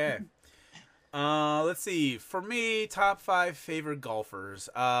 Okay. Let's see. For me, top 5 favorite golfers.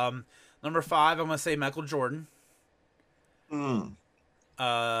 Number 5, I'm gonna say Michael Jordan.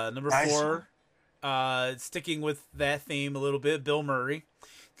 Number Nice 4, sticking with that theme a little bit, Bill Murray.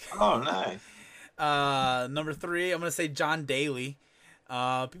 Oh, nice. Number 3, I'm gonna say John Daly.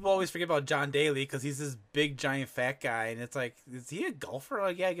 People always forget about John Daly because he's this big, giant, fat guy, and it's like, is he a golfer?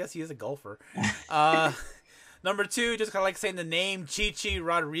 Like, yeah, I guess he is a golfer. Number 2, just kind of like saying the name, Chichi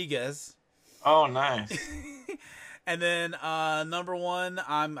Rodriguez. Oh, nice. And then number 1,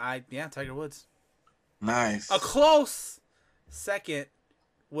 Tiger Woods. Nice. A close second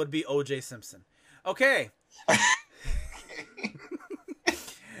would be O.J. Simpson. Okay.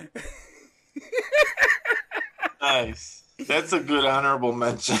 Nice. That's a good honorable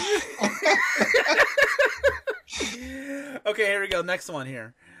mention. Okay, here we go. Next one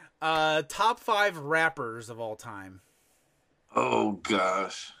here. Top 5 rappers of all time. Oh,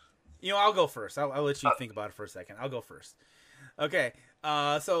 gosh. You know, I'll go first. I'll let you think about it for a second. I'll go first. Okay.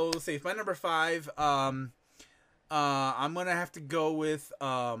 So let's see. My number 5. I'm gonna have to go with.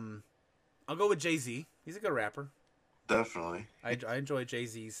 I'll go with Jay-Z. He's a good rapper. Definitely. I enjoy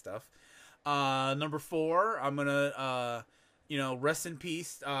Jay-Z's stuff. Number 4. I'm gonna rest in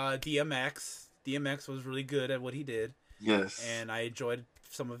peace. DMX. DMX was really good at what he did. Yes. And I enjoyed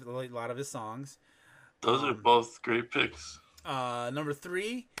a lot of his songs. Those are both great picks. Number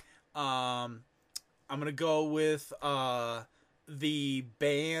 3, I'm gonna go with the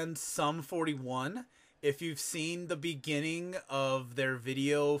band Sum 41. If you've seen the beginning of their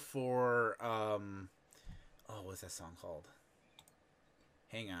video for what's that song called?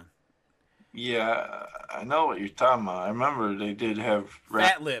 Hang on. Yeah, I know what you're talking about. I remember they did have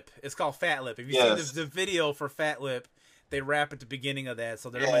Fat Lip. It's called Fat Lip. If you've Yes. seen the video for Fat Lip, they rap at the beginning of that. So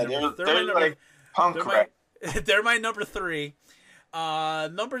they're Yeah, my number. they're like punk they're rap. they're my number 3.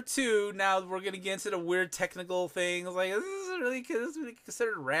 Number 2. Now we're gonna get into the weird technical things. Like, this is really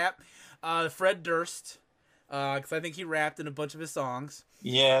considered rap. Fred Durst, because I think he rapped in a bunch of his songs.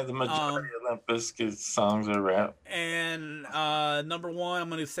 Yeah, the majority of Limp Bizkit's songs are rap. And number 1, I'm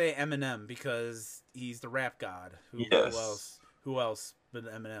gonna say Eminem because he's the rap god. Yes. Who else but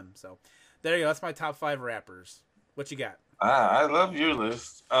Eminem? So there you go. That's my top 5 rappers. What you got? I love your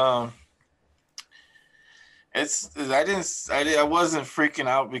list. I wasn't freaking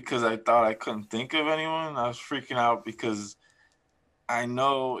out because I thought I couldn't think of anyone. I was freaking out because I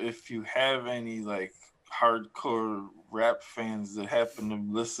know if you have any like hardcore rap fans that happen to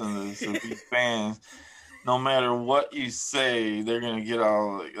listen to this or be fans, no matter what you say, they're gonna get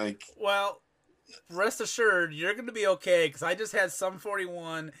all like. Well, rest assured, you're gonna be okay because I just had Sum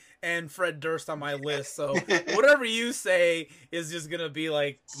 41 and Fred Durst on my list. So whatever you say is just gonna be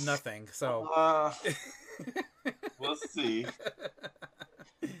like nothing. So. We'll see.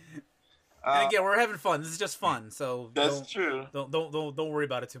 And again, we're having fun. This is just fun, so That's true. Don't worry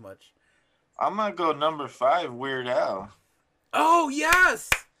about it too much. I'm gonna go number 5, Weird Al. Oh yes,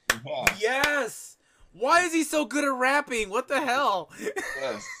 Yeah. yes. Why is he so good at rapping? What the hell?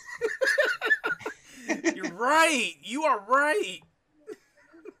 Yes. You're right. You are right.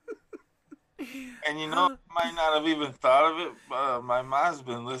 And you know, I might not have even thought of it, but my mom's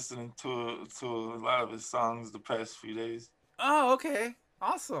been listening to a lot of his songs the past few days. Oh, okay.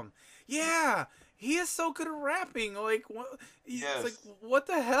 Awesome. Yeah, he is so good at rapping. Like, what? Yes. It's like, what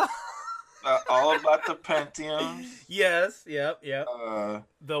the hell? All About the Pentiums. Yes. Yep.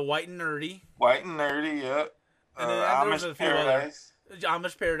 The White and Nerdy. White and Nerdy, yep. And then there was a Amish few other- Paradise.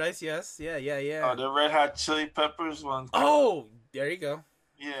 Amish Paradise. Yes. Yeah. Oh, the Red Hot Chili Peppers one. Oh, there you go.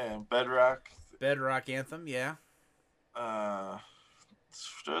 Yeah, Bedrock. Bedrock Anthem. Yeah.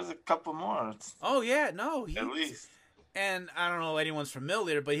 There's a couple more. Oh yeah. No. At least. And I don't know if anyone's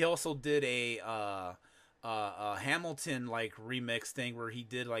familiar, but he also did a Hamilton like remix thing where he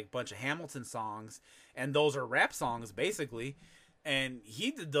did like a bunch of Hamilton songs, and those are rap songs basically, and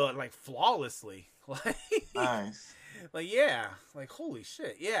he did it like flawlessly. Like, Nice. like yeah, like holy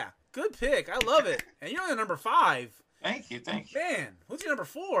shit, yeah, good pick. I love it. And you're only number 5. Thank you. Man, who's your number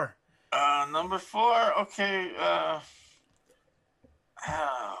 4? Number 4. Okay. I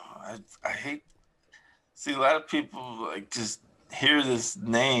hate. See, a lot of people like just hear this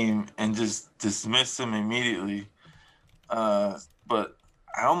name and just dismiss him immediately. But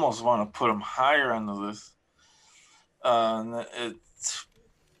I almost want to put him higher on the list. It's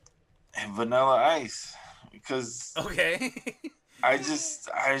Vanilla Ice, because Okay. I just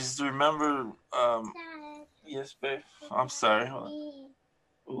remember. Yes, babe. I'm sorry. Hold on.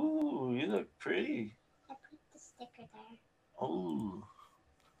 Ooh, you look pretty. I put the sticker there. Ooh.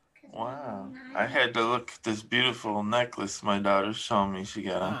 Wow. I had to look at this beautiful necklace my daughter's showing me she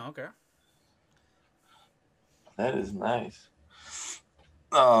got on. Oh, okay. That is nice.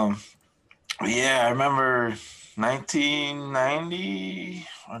 Yeah, I remember 1990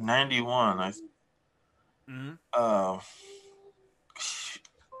 or 91. Mm-hmm.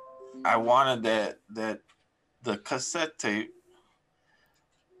 I wanted the cassette tape,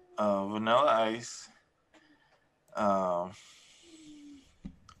 Vanilla Ice.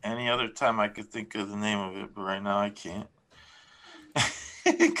 Any other time I could think of the name of it, but right now I can't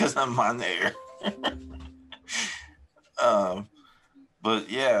because I'm on the air. But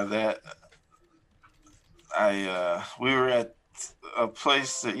yeah, we were at a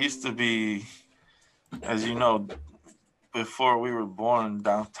place that used to be, as you know, before we were born,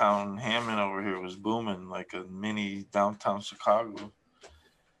 downtown Hammond over here was booming, like a mini downtown Chicago.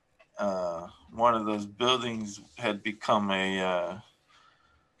 One of those buildings had become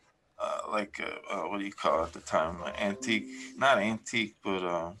what do you call it at the time? Not antique,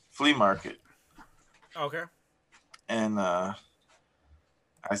 but flea market. Okay. And I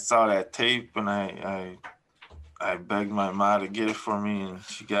saw that tape, and I begged my ma to get it for me, and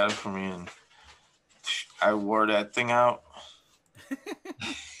she got it for me, and I wore that thing out.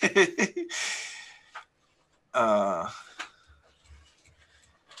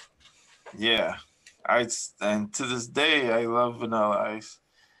 Yeah, and to this day I love Vanilla Ice.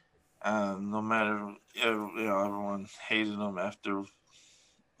 No matter, everyone hated him after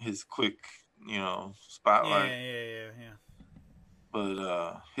his quick, spotlight. Yeah.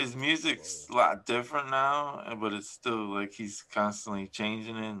 But his music's a lot different now, but it's still like he's constantly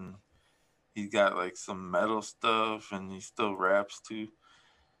changing it, and he's got like some metal stuff, and he still raps too.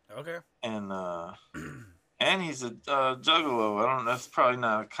 Okay. And and he's a juggalo. That's probably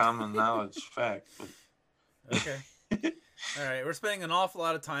not a common knowledge fact, but Okay. All right, we're spending an awful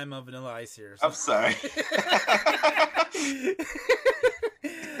lot of time on Vanilla Ice here. So. I'm sorry.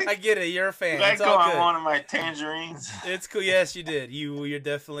 I get it. You're a fan. Did I It's go all on good. one of my tangerines? It's cool. Yes, you did. You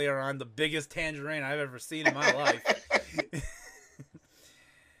definitely are on the biggest tangerine I've ever seen in my life.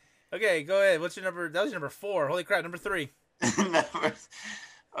 Okay, go ahead. What's your number? That was your number 4. Holy crap, number 3.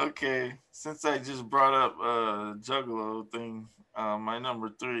 Okay, since I just brought up Juggalo thing, my number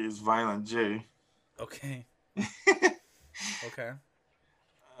 3 is Violent J. Okay. Okay.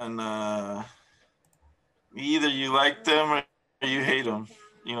 And either you like them or you hate them,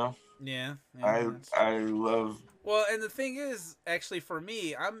 Yeah. I love. Well, and the thing is, actually, for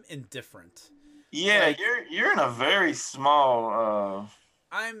me, I'm indifferent. Yeah, Like- you're in a very small.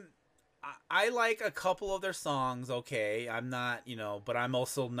 I like a couple of their songs, okay. I'm not, but I'm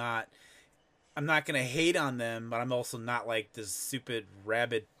also not. I'm not gonna hate on them, but I'm also not like this stupid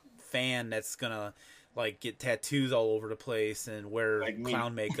rabid fan that's gonna like get tattoos all over the place and wear Like me.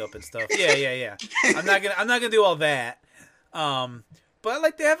 clown makeup and stuff. Yeah. I'm not gonna do all that. But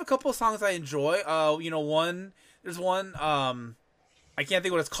like they have a couple of songs I enjoy. There's one I can't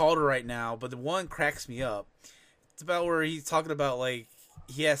think what it's called right now, but the one cracks me up. It's about where he's talking about like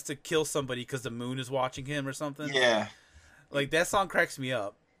he has to kill somebody because the moon is watching him or something. Yeah. Like that song cracks me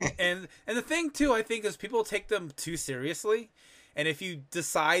up. and the thing too, I think, is people take them too seriously. And if you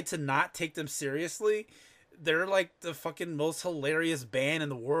decide to not take them seriously, they're like the fucking most hilarious band in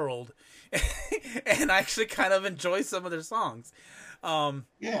the world. And I actually kind of enjoy some of their songs.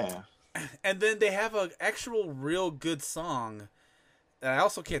 Yeah. And then they have an actual real good song. I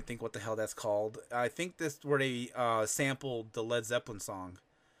also can't think what the hell that's called. I think this where they sampled the Led Zeppelin song.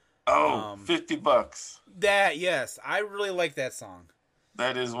 Oh, $50. That, yes. I really like that song.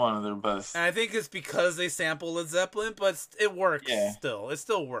 That is one of their best. And I think it's because they sample Led Zeppelin, but it works still. It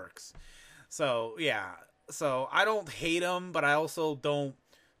still works. So, yeah. So, I don't hate them, but I also don't...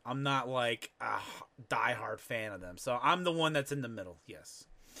 I'm not like a diehard fan of them. So, I'm the one that's in the middle, yes.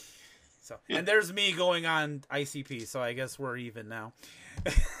 So Yeah. and there's me going on ICP, so I guess we're even now.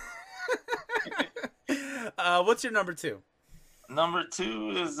 What's your number 2? Number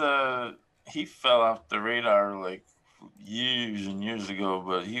 2 is he fell off the radar like years and years ago,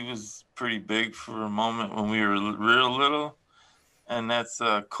 but he was pretty big for a moment when we were real little, and that's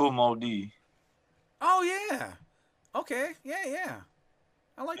Kumo D. Oh yeah. Okay. Yeah.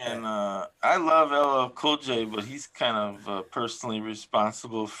 I like And that. I love LL Cool J, but he's kind of personally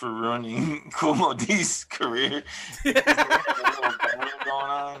responsible for ruining Kumo D's career. Because they had a little battle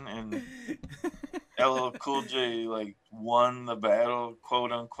going on, and LL Cool J like won the battle,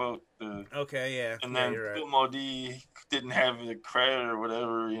 quote unquote. Okay, yeah. And Yeah, then you're right. Kumo D didn't have the credit or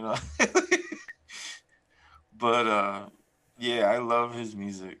whatever, you know. But yeah, I love his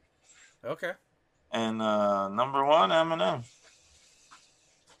music. Okay. And number 1, Eminem.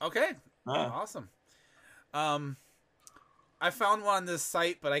 Okay. Yeah. Awesome. I found one on this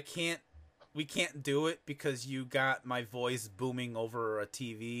site, but we can't do it because you got my voice booming over a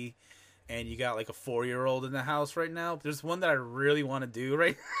TV and you got like a 4-year-old in the house right now. There's one that I really want to do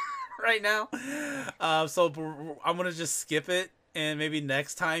right now. So I'm going to just skip it, and maybe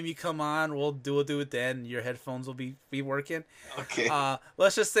next time you come on, we'll do it then. Your headphones will be working. Okay.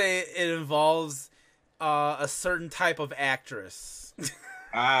 Let's just say it involves a certain type of actress.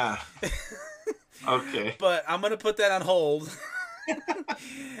 Okay. But I'm going to put that on hold.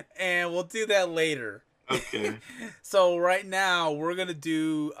 And we'll do that later. Okay. So right now we're going to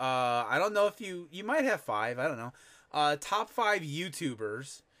do I don't know if you might have 5, I don't know. Top 5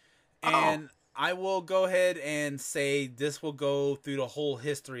 YouTubers. And I will go ahead and say this will go through the whole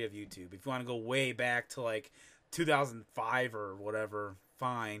history of YouTube. If you want to go way back to like 2005 or whatever,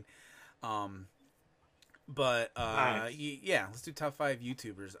 fine. But Nice. yeah, let's do top 5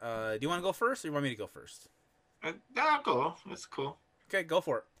 YouTubers. Do you want to go first, or you want me to go first? I'll go. It's cool. Okay, go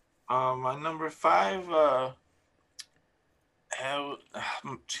for it. My number 5, I'm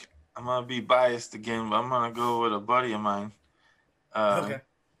gonna be biased again, but I'm gonna go with a buddy of mine. Okay.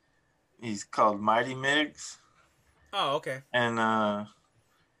 He's called Mighty Miggs, Oh, okay. and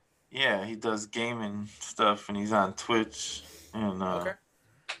yeah, he does gaming stuff, and he's on Twitch, and Okay.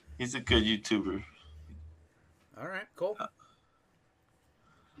 he's a good YouTuber. All right, cool.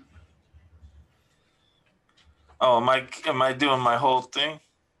 Oh, am I doing my whole thing?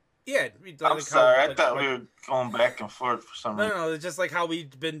 Yeah. I'm sorry. I thought we were going back and forth for some reason. No, it's just like how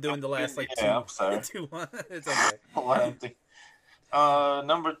we've been doing the last like Yeah, I'm sorry. 2 It's okay. What I'm thinking.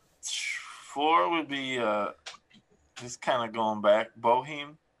 Number 4 would be just kind of going back,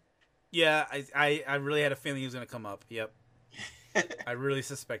 Bohem. Yeah, I really had a feeling he was gonna come up. Yep. I really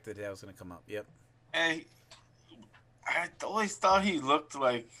suspected that was gonna come up. Yep. Hey, I always thought he looked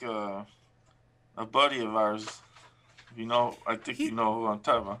like a buddy of ours. You know, I think you know who I'm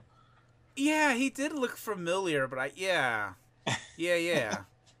talking about. Yeah, he did look familiar, but yeah.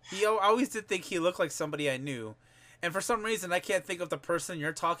 I always did think he looked like somebody I knew. And for some reason, I can't think of the person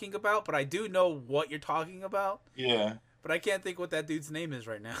you're talking about, but I do know what you're talking about. Yeah. But I can't think what that dude's name is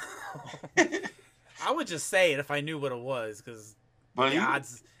right now. I would just say it if I knew what it was, because the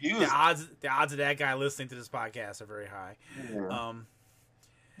odds of that guy listening to this podcast are very high. Yeah.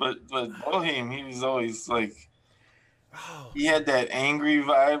 But Bohem, he was always like, Oh. he had that angry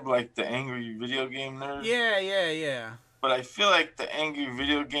vibe, like the angry video game nerd. Yeah. But I feel like the angry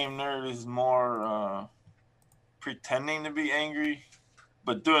video game nerd is more pretending to be angry,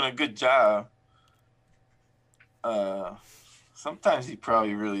 but doing a good job. Sometimes he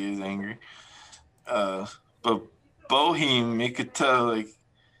probably really is angry. But Bohem, you could tell, like,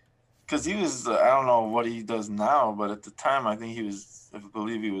 because he was, I don't know what he does now, but at the time, I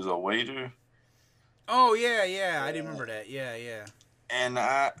believe he was a waiter. Oh, yeah. I didn't remember that. Yeah. And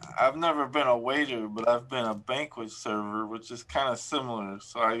I've never been a waiter, but I've been a banquet server, which is kind of similar.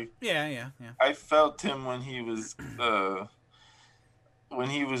 So Yeah. I felt him when he was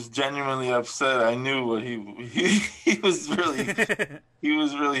genuinely upset. I knew what he was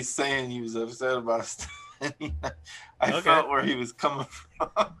really saying. He was upset about stuff. I felt where he was coming from.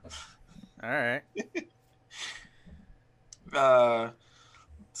 All right.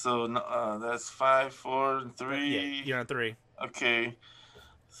 So that's 5, 4, and 3. Yeah, you're on 3. Okay.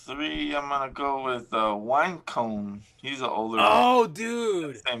 3, I'm gonna go with Winecone. He's an older. Oh,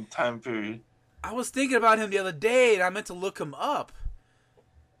 dude. Same time period. I was thinking about him the other day, and I meant to look him up.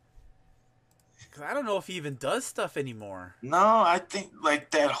 Because I don't know if he even does stuff anymore. No, I think like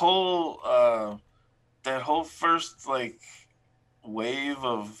that whole first like wave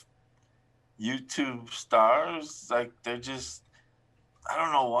of YouTube stars, like they're just, I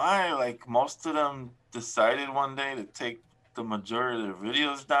don't know why, like most of them decided one day to take the majority of their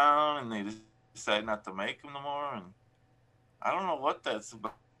videos down, and they decide not to make them no more. And I don't know what that's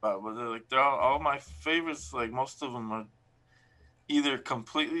about, but they're all my favorites. Like most of them are either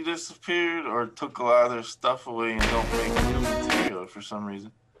completely disappeared or took a lot of their stuff away and don't make new material for some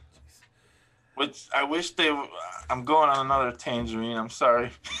reason. Which I wish they would. I'm going on another tangent. I'm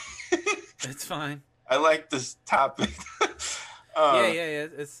sorry. It's fine. I like this topic. Yeah.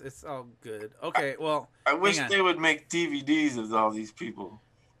 It's all good. Okay, well. I wish they would make DVDs of all these people.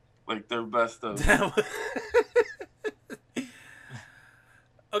 Like their best of.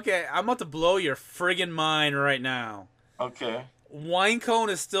 Okay, I'm about to blow your friggin' mind right now. Okay. Winecone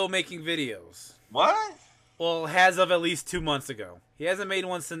is still making videos. What? Well, as of at least 2 months ago. He hasn't made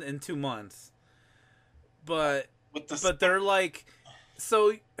one in 2 months. But they're like,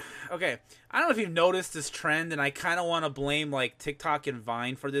 so, okay. I don't know if you've noticed this trend, and I kind of want to blame like TikTok and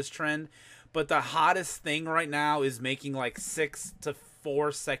Vine for this trend. But the hottest thing right now is making like 6 to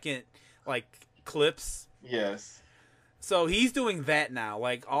 4 second like clips. Yes. So he's doing that now.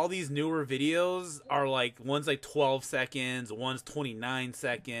 Like all these newer videos are like one's like 12 seconds, one's 29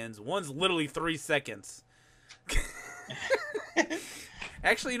 seconds, one's literally 3 seconds.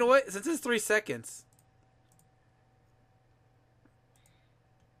 Actually, you know what? Since it's 3 seconds.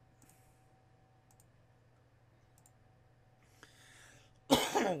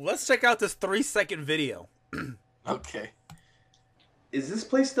 Let's check out this 3-second video. Okay. Is this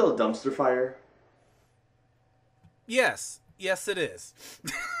place still a dumpster fire? Yes, it is.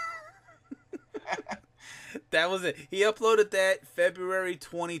 That was it. He uploaded that February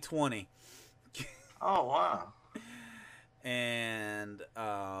 2020. Oh, wow. And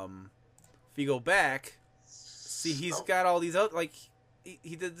if you go back, see, he's got all these other, like,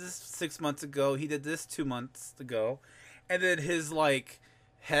 he did this 6 months ago. He did this 2 months ago. And then his, like,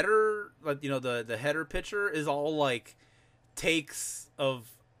 header, like, you know, the header picture is all, like, takes of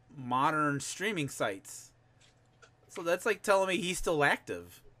modern streaming sites. So that's like telling me he's still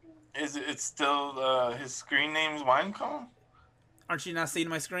active. Is it? It's still his screen name's Winecone? Aren't you not seeing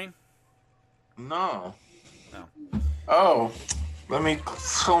my screen? No. No. Oh, let me.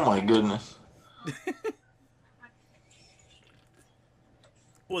 Oh my goodness.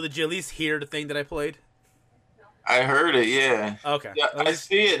 Well, did you at least hear the thing that I played? I heard it. Yeah. Okay. Yeah, I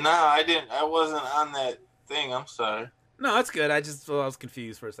see it now. I didn't. I wasn't on that thing. I'm sorry. No, that's good. I was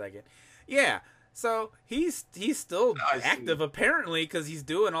confused for a second. Yeah. So he's still active apparently because he's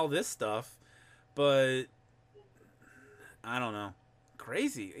doing all this stuff, but I don't know.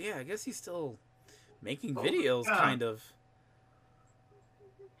 Crazy. Yeah, I guess he's still making videos, kind of.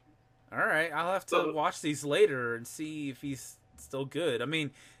 All right, I'll have to watch these later and see if he's still good. I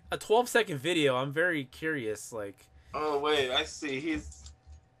mean, a 12-second video. I'm very curious. Like. Oh wait, I see.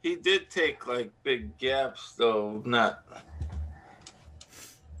 He did take like big gaps though. Not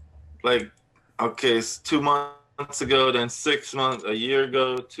like. Okay, it's 2 months ago, then 6 months, a year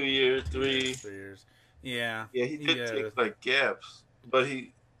ago, 2 years, 3 years. Yeah. Yeah, he did take like gaps, but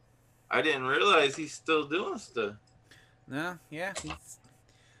I didn't realize he's still doing stuff. No, yeah.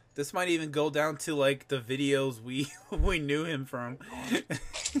 This might even go down to like the videos we knew him from.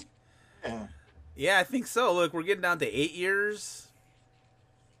 Yeah. Yeah, I think so. Look, we're getting down to 8 years.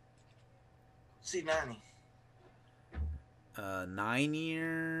 See, Nani. 9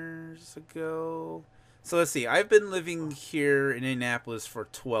 years ago. So let's see. I've been living here in Indianapolis for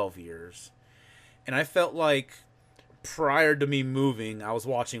 12 years. And I felt like prior to me moving, I was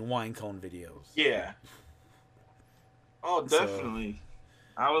watching Winecone videos. Yeah. Oh, definitely.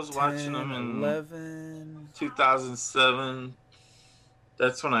 So, I was watching them in 11. 2007.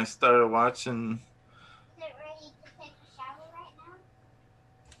 That's when I started watching. Is it ready to take a shower right now?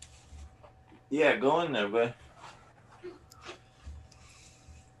 Yeah, go in there, bud.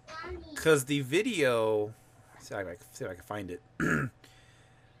 Because the video, see if I can find it,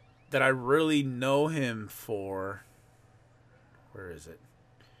 that I really know him for, where is it?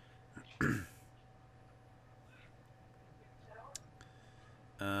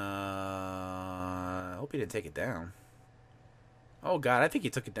 I hope he didn't take it down. Oh God, I think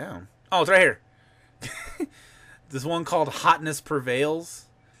he took it down. Oh, it's right here. This one called Hotness Prevails.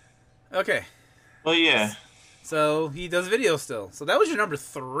 Okay. Oh yeah. So he does videos still. So that was your number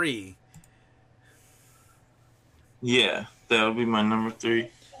 3. Yeah, that would be my number 3.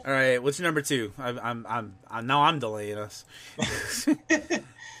 All right, what's your number 2? I'm delaying us.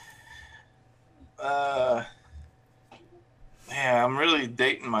 Yeah, I'm really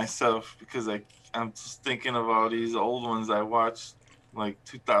dating myself because I'm just thinking of all these old ones I watched, like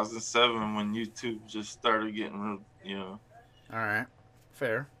 2007 when YouTube just started getting, you know. All right,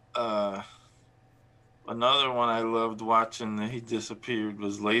 fair. But Another one I loved watching that he disappeared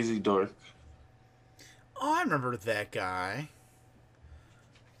was Lazy Dork. Oh, I remember that guy.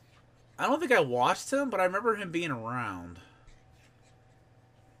 I don't think I watched him, but I remember him being around.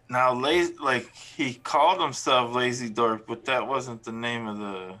 Now, he called himself Lazy Dork, but that wasn't the name of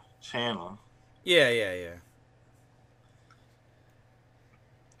the channel. Yeah.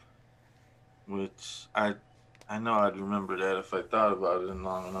 Which I know I'd remember that if I thought about it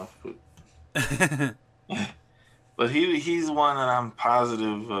long enough, but but he's one that I'm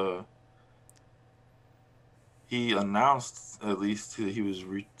positive he announced at least that he was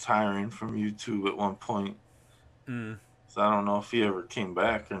retiring from YouTube at one point. Mm. So I don't know if he ever came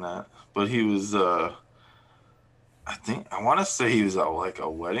back or not, but he was I want to say he was like a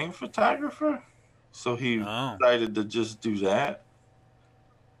wedding photographer. So he decided to just do that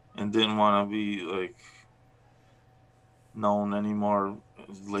and didn't want to be like known anymore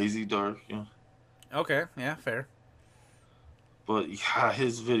as Lazy Dork, you know. Okay, yeah, fair. But yeah,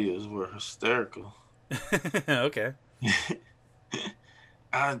 his videos were hysterical. Okay.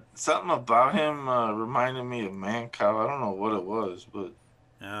 Something about him reminded me of Man Cow. I don't know what it was, but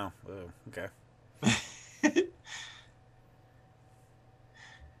okay.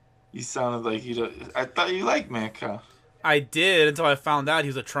 You sounded like I thought you liked Man Cow. I did until I found out he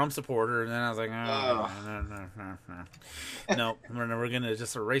was a Trump supporter, and then I was like, no, we're gonna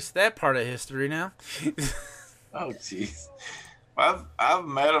just erase that part of history now. Oh, jeez. I've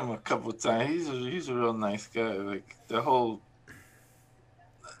met him a couple times. He's a real nice guy. Like the whole,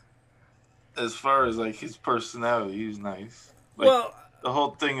 as far as like his personality, he's nice. Like, well, the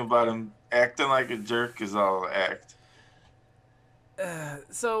whole thing about him acting like a jerk is all act.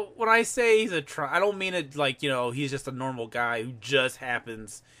 So when I say he's a Trump, I don't mean it like, he's just a normal guy who just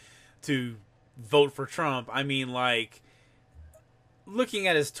happens to vote for Trump. I mean, like, looking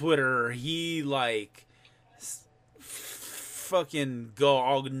at his Twitter, he like fucking go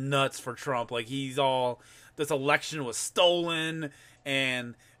all nuts for Trump. Like, he's all, this election was stolen,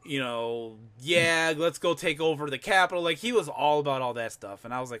 and let's go take over the Capitol. Like, he was all about all that stuff,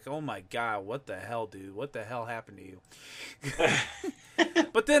 and I was like, oh my god, what the hell, dude? What the hell happened to you?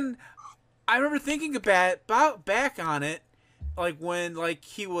 But then I remember thinking about back on it, like when like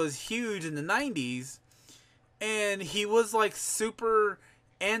he was huge in the 90s, and he was like super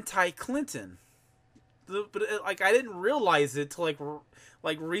anti-Clinton. But like I didn't realize it till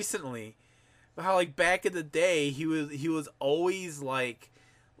like recently, how like back in the day he was always like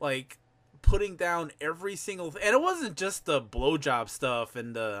putting down every single and it wasn't just the blowjob stuff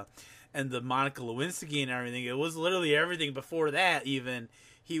and the Monica Lewinsky and everything. It was literally everything before that. Even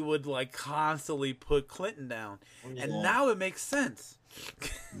he would like constantly put Clinton down, and now it makes sense.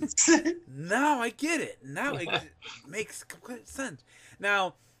 Now I get it. Now it makes complete sense.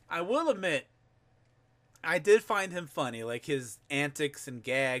 Now I will admit, I did find him funny, like his antics and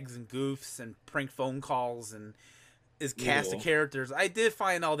gags and goofs and prank phone calls and his cast of characters. I did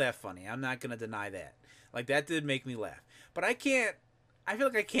find all that funny. I'm not gonna deny that. Like that did make me laugh. But I feel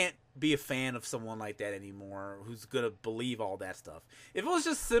like I can't be a fan of someone like that anymore who's gonna believe all that stuff. If it was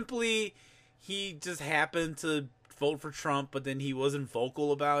just simply he just happened to vote for Trump, but then he wasn't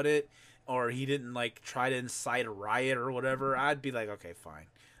vocal about it, or he didn't like try to incite a riot or whatever, I'd be like, okay, fine,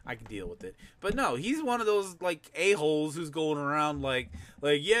 I can deal with it. But no, he's one of those like a-holes who's going around like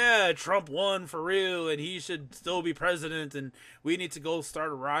yeah, Trump won for real and he should still be president and we need to go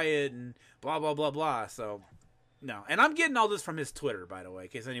start a riot and blah blah blah blah. So no, and I'm getting all this from his Twitter, by the way, in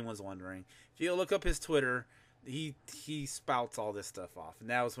case anyone's wondering. If you look up his Twitter, he spouts all this stuff off, and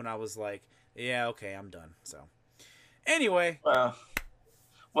that was when I was like, yeah, okay, I'm done. So anyway,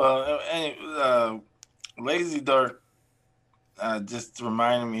 Lazy Dork just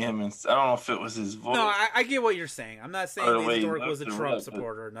reminded me of him, and I don't know if it was his voice. No, I get what you're saying. I'm not saying Lazy Dork was a Trump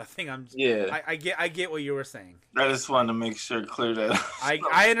supporter or nothing. I get what you were saying. I just wanted to make sure clear that.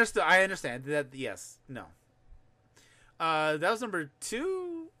 I understand that. Yes, no. That was number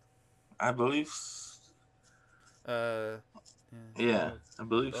 2, I believe. Yeah, I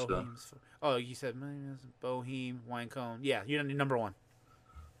believe so. Oh, you said Boheme, Winecone. Yeah, you're number 1.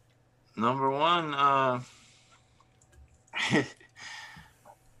 Number 1, I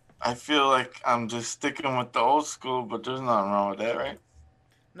feel like I'm just sticking with the old school, but there's nothing wrong with that, right?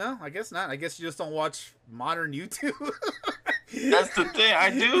 No, I guess not. I guess you just don't watch modern YouTube. That's the thing. I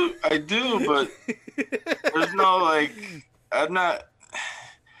do, but there's no like.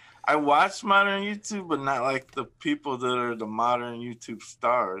 I watch modern YouTube, but not like the people that are the modern YouTube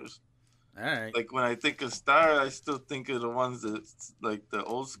stars. All right. Like when I think of stars, I still think of the ones that like the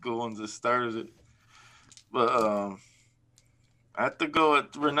old school ones that started it. But I have to go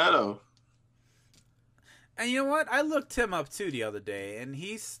with Renetto. And you know what? I looked him up too the other day, and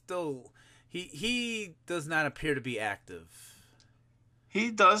he's still he does not appear to be active.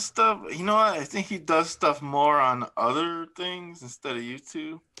 He does stuff. You know what? I think he does stuff more on other things instead of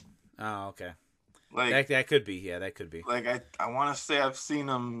YouTube. Oh, okay. Like That could be. Yeah, that could be. like I want to say I've seen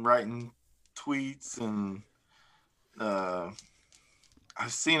him writing tweets and I've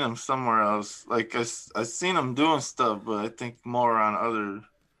seen him somewhere else. Like I've seen him doing stuff, but I think more on other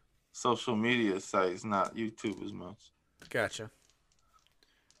social media sites, not YouTube as much. Gotcha.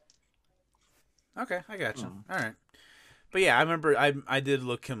 Okay, I gotcha. All right. But yeah, I remember I did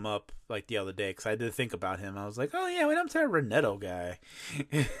look him up like the other day because I did think about him. I was like, oh yeah, wait, I'm that Renetto guy.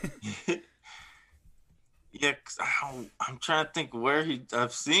 Yeah, cause I'm trying to think where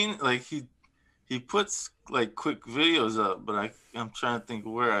I've seen like he puts like quick videos up, but I'm trying to think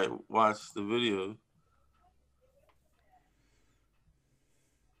where I watched the video.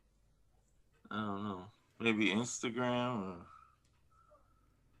 I don't know. Maybe Instagram or.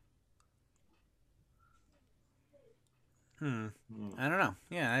 I don't know.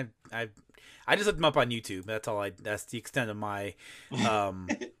 Yeah, I just looked him up on YouTube. That's the extent of my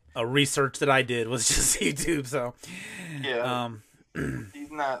research that I did was just YouTube. So yeah, he's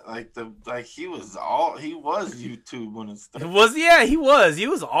not he was YouTube when it started. He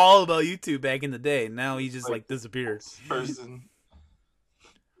was all about YouTube back in the day. Now he just like disappeared. Person.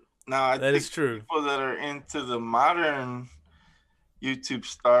 Now I think is true. People that are into the modern YouTube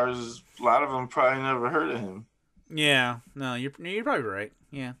stars, a lot of them probably never heard of him. Yeah, no, you're probably right.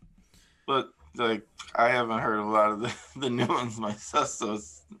 Yeah, but like I haven't heard a lot of the new ones myself, so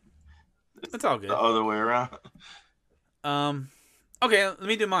it's all good. The other way around. Okay, let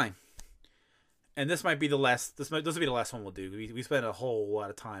me do mine. And this might be the last. This will be the last one we'll do. We spent a whole lot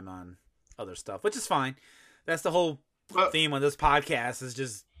of time on other stuff, which is fine. That's the whole theme on this podcast is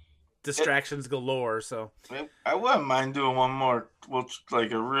just distractions galore. So I wouldn't mind doing one more. Well,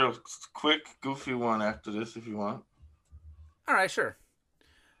 like a real quick, goofy one after this, if you want. All right, sure.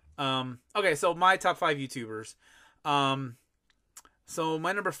 Okay, so my top 5 YouTubers. So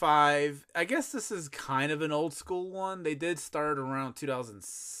my number 5, I guess this is kind of an old school one. They did start around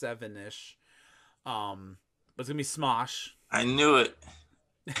 2007-ish. But it's gonna be Smosh. I knew it.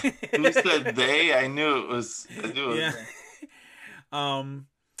 Who said they? I knew it was. Yeah.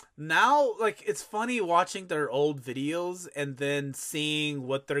 Now, like, it's funny watching their old videos and then seeing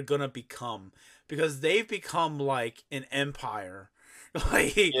what they're gonna become because they've become like an empire.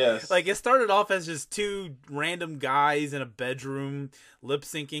 Yes. Like it started off as just 2 random guys in a bedroom lip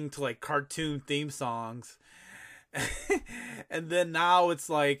syncing to like cartoon theme songs, and then now it's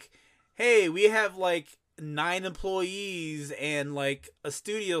like, hey, we have like 9 employees and like a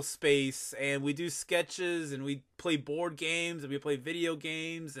studio space, and we do sketches and we play board games and we play video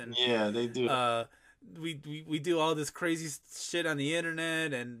games, and yeah, they do. We do all this crazy shit on the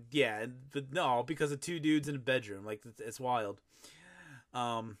internet, and yeah, but no, because of 2 dudes in a bedroom, like it's wild.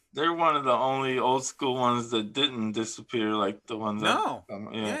 They're one of the only old school ones that didn't disappear, like the ones. No,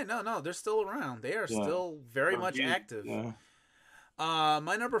 they're still around. They are still very much active. Yeah.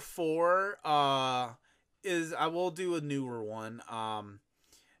 My number 4 is I will do a newer one.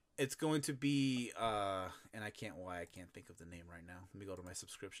 It's going to be and I can't think of the name right now. Let me go to my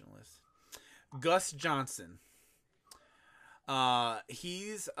subscription list. Gus Johnson.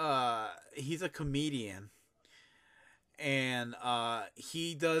 He's a comedian, and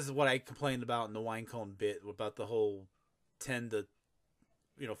he does what I complained about in the wine cone bit about the whole 5 to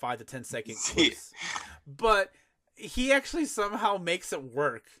 10 second clips. But he actually somehow makes it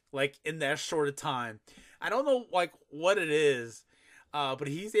work, like in that short of time. I don't know like what it is, but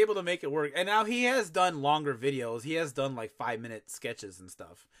he's able to make it work. And now he has done longer videos. He has done like 5-minute sketches and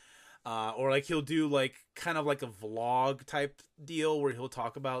stuff. Or like he'll do like kind of like a vlog type deal where he'll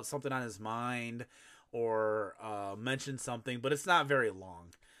talk about something on his mind or mention something, but it's not very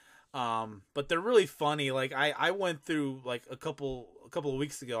long. But they're really funny. Like I went through like a couple of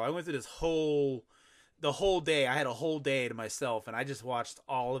weeks ago. I went through the whole day. I had a whole day to myself, and I just watched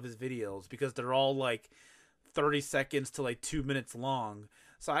all of his videos because they're all like 30 seconds to like 2 minutes long.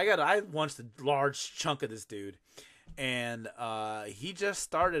 So I watched a large chunk of this dude. And he just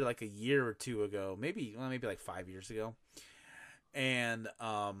started like a year or 2 ago, maybe like 5 years ago. And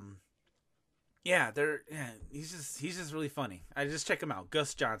he's just really funny. I just check him out.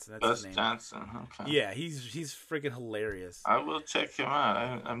 Gus Johnson, that's his name. Gus Johnson, okay. Yeah, he's freaking hilarious. I will check him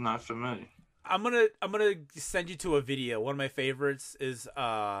out. I'm not familiar. I'm gonna send you to a video. One of my favorites is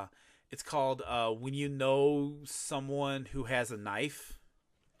it's called When You Know Someone Who Has a Knife.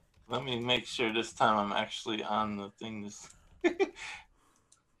 Let me make sure this time I'm actually on the thing. There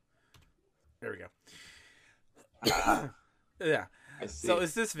we go. Yeah. I see. So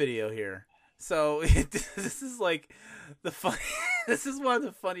it's this video here. So this is like the funny. This is one of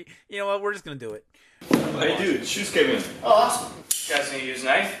the funny. You know what? We're just gonna do it. Hey, dude, shoes came in. Oh, awesome. You guys need to use a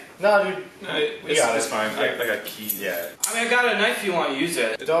knife? No, dude. It's fine. I got keys. Yeah. I mean, I got a knife if you want to use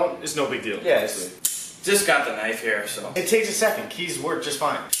it. It's no big deal. Yeah, just got the knife here, so. It takes a second. Keys work just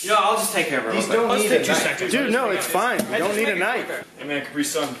fine. You know, I'll just take care of it. These don't need a knife. Dude, no, it's fine. You don't need a knife. Hey, man, Capri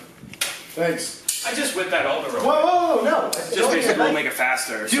Sun. Thanks. I just whipped that all the road. Whoa, no. Just basically will make it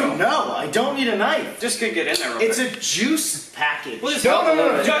faster. Dude, no, I don't need a knife. Just could get in there real It's quick. a juice package. Well, just no.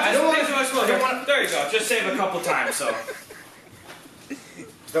 There you go. Just save a couple times, so.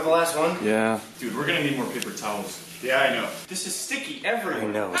 Is that the last one? Yeah. Dude, we're gonna need more paper towels. Yeah, I know. This is sticky everywhere. I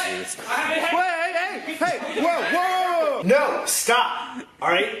know, Hey, dude. Hey, whoa. No, stop. All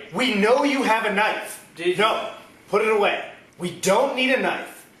right? We know you have a knife. No, put it away. We don't need a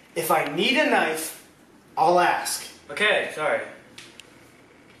knife. If I need a knife, I'll ask. Okay, sorry.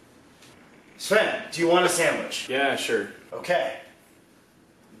 Sven, do you want a sandwich? Yeah, sure. Okay.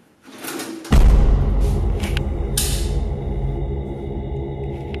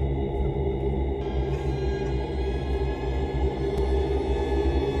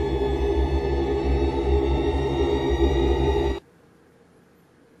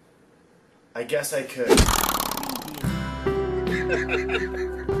 I guess I could.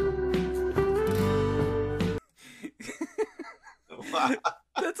 Wow,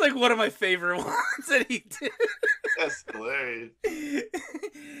 That's like one of my favorite ones that he did. that's hilarious.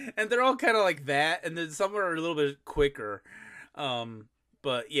 And they're all kind of like that, and then some are a little bit quicker.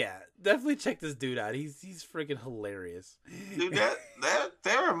 But yeah, definitely check this dude out. He's freaking hilarious. Dude, that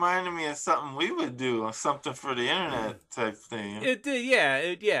reminded me of something we would do, or something for the internet type thing. It did, yeah.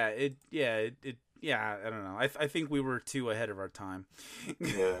 I don't know. I think we were too ahead of our time.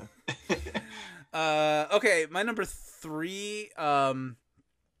 Yeah. Okay, my number 3. I'm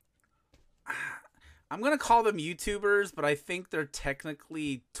gonna call them YouTubers, but I think they're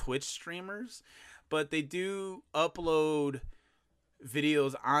technically Twitch streamers. But they do upload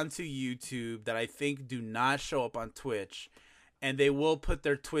videos onto YouTube that I think do not show up on Twitch, and they will put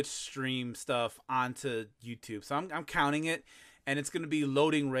their Twitch stream stuff onto YouTube. So I'm counting it, and it's gonna be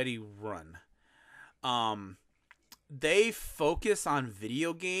Loading Ready Run. They focus on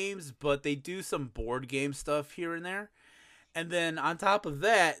video games, but they do some board game stuff here and there. And then on top of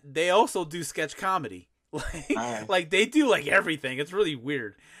that, they also do sketch comedy. Like they do like everything. It's really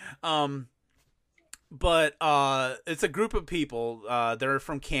weird. But it's a group of people. They're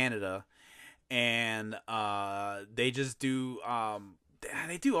from Canada, and they just do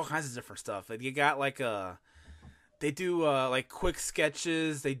they do all kinds of different stuff. Like you got like they do like quick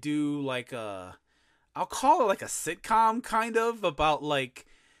sketches. They do like I'll call it like a sitcom kind of about like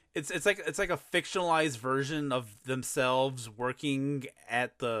it's like a fictionalized version of themselves working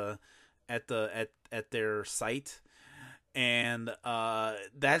at their site, and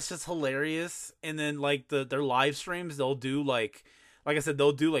that's just hilarious. And then like their live streams, they'll do like I said,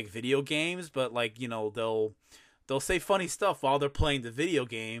 they'll do like video games, but like, you know, they'll say funny stuff while they're playing the video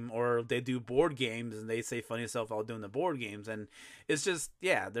game, or they do board games and they say funny stuff while doing the board games, and it's just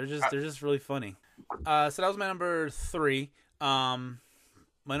they're just really funny. So that was my number 3.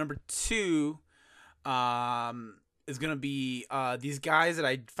 My number 2 is gonna be these guys that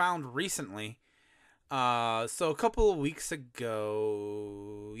I found recently. So a couple of weeks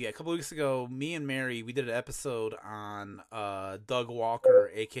ago, me and Mary, we did an episode on Doug Walker,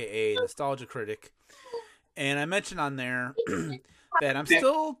 aka Nostalgia Critic. And I mentioned on there that I'm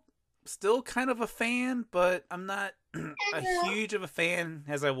still kind of a fan, but I'm not a huge of a fan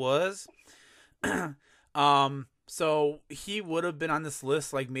as I was. So he would have been on this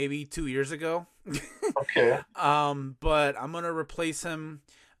list like maybe 2 years ago. Okay. But I'm gonna replace him.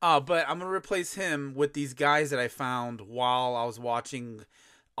 But I'm gonna replace him with these guys that I found while I was watching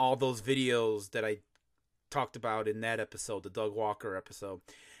all those videos that I talked about in that episode, the Doug Walker episode.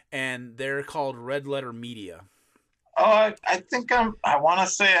 And they're called Red Letter Media. Oh, I think I want to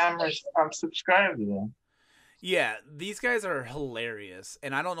say I'm subscribed to them. Yeah, these guys are hilarious,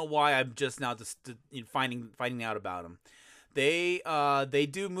 and I don't know why I'm just now finding out about them. They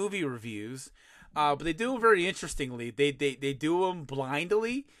do movie reviews, but they do them very interestingly. They do them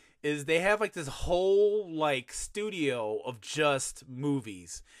blindly. Is they have like this whole like studio of just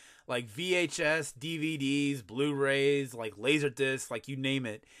movies, like VHS, DVDs, Blu-rays, like Laserdiscs, like you name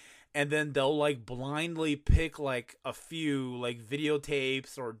it. And then they'll like blindly pick like a few like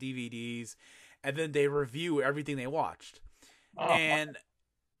videotapes or DVDs, and then they review everything they watched. Oh. And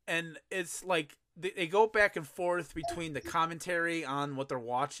it's like they go back and forth between the commentary on what they're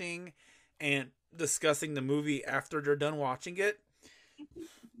watching and discussing the movie after they're done watching it.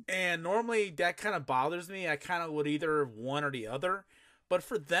 And normally that kind of bothers me. I kind of would either one or the other. But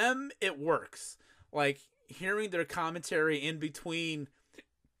for them, it works. Like, hearing their commentary in between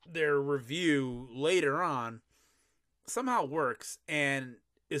their review later on somehow works and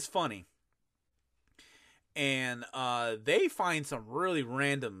is funny. And they find some really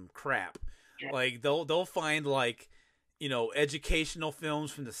random crap. Like, they'll find, like, you know, educational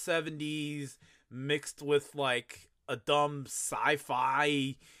films from the 70s mixed with, like, a dumb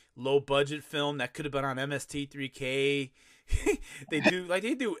sci-fi low-budget film that could have been on MST3K. They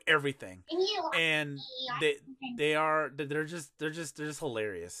do everything, and they're just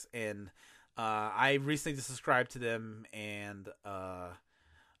hilarious. And I recently just subscribed to them, and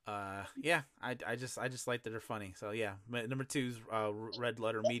yeah, I just like that they're funny. So yeah, number 2 is Red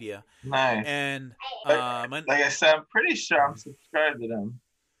Letter Media. Nice. And like I said, I'm pretty sure I'm subscribed to them.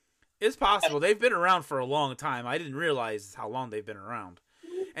 It's possible. They've been around for a long time. I didn't realize how long they've been around.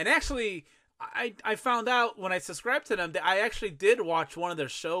 And actually, I found out when I subscribed to them that I actually did watch one of their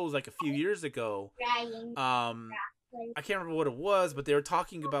shows like a few years ago. I can't remember what it was, but they were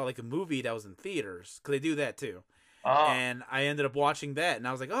talking about like a movie that was in theaters, because they do that too. Oh. And I ended up watching that, and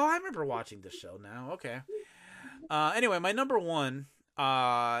I was like, oh, I remember watching this show now. Okay. Anyway, my number 1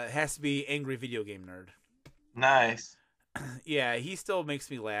 has to be Angry Video Game Nerd. Nice. Yeah, he still makes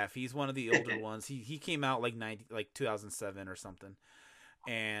me laugh. He's one of the older ones. He came out like 2007 or something.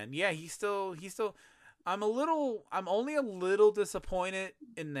 And yeah, he's still I'm only a little disappointed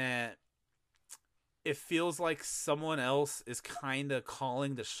in that it feels like someone else is kind of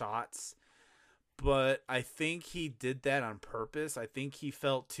calling the shots, but I think he did that on purpose. I think he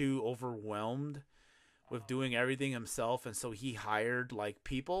felt too overwhelmed with doing everything himself, and so he hired like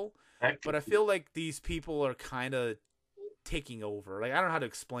people. But I feel like these people are kind of taking over. Like, I don't know how to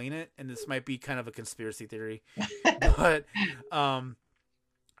explain it, and this might be kind of a conspiracy theory,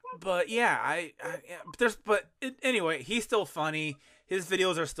 but yeah, anyway, he's still funny. His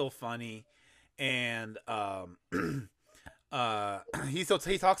videos are still funny, and he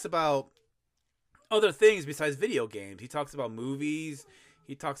talks about other things besides video games. He talks about movies.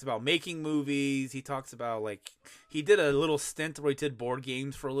 He talks about making movies. He talks about, like, he did a little stint where he did board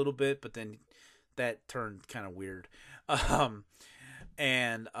games for a little bit, but then that turned kind of weird. But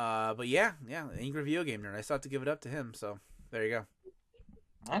yeah, Angry Video Game Nerd. I still have to give it up to him. So there you go.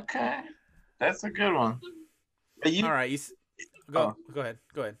 Okay, that's a good one. All right, go ahead.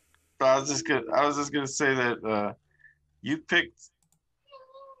 I was just gonna say that you picked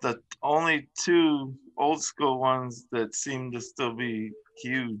the only 2 old school ones that seem to still be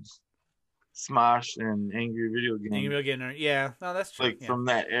huge: Smosh and Angry Video Game. Angry Video Game Nerd. Yeah, no, that's true. Like, from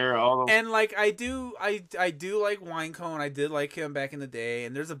that era, all the... And like, I do like Winecone. I did like him back in the day,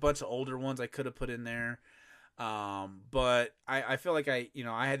 and there's a bunch of older ones I could have put in there. But I feel like I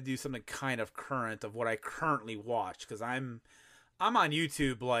had to do something kind of current of what I currently watch, because I'm on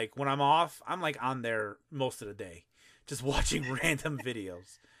YouTube. Like, when I'm off, I'm like on there most of the day, just watching random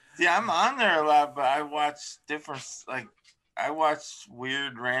videos. Yeah, I'm on there a lot, but I watch different, like, I watch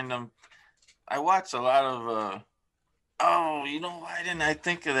weird random. I watch a lot of oh, you know, why didn't I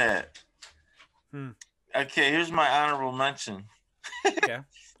think of that? Okay, here's my honorable mention. Okay.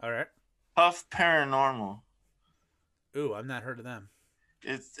 All right. Huff Paranormal. Ooh, I've not heard of them.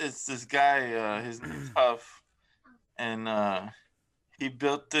 It's this guy, his name's Huff, and he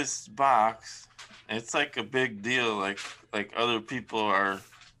built this box. It's like a big deal. Like other people are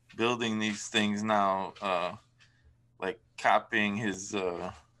building these things now, like copying his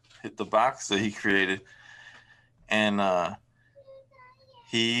the box that he created, and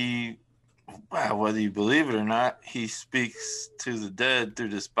he, well, whether you believe it or not, he speaks to the dead through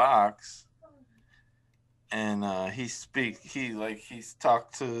this box. And he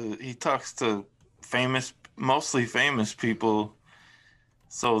talks to mostly famous people.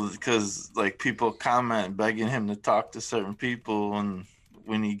 So, because like people comment begging him to talk to certain people, and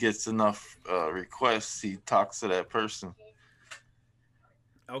when he gets enough requests, he talks to that person.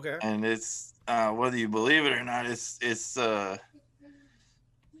 Okay. And it's whether you believe it or not, it's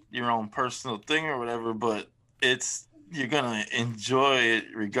your own personal thing or whatever, but you're gonna enjoy it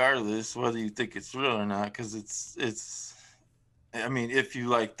regardless whether you think it's real or not, because it's I mean, if you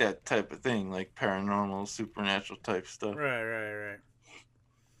like that type of thing, like paranormal, supernatural type stuff. Right.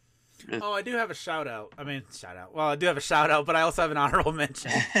 Oh, I do have a shout out. Well, I do have a shout out, but I also have an honorable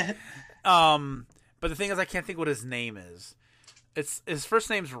mention. But the thing is, I can't think what his name is. It's his first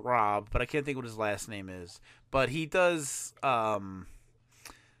name's Rob, but I can't think what his last name is. But he does a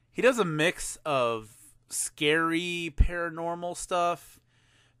mix of scary paranormal stuff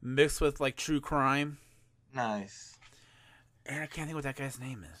mixed with like true crime. Nice. And I can't think what that guy's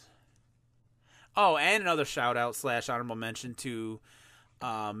name is. Oh, and another shout out / honorable mention to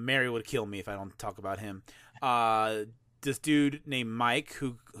Mary would kill me if I don't talk about him. This dude named Mike,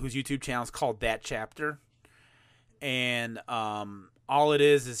 whose YouTube channel is called That Chapter, and all it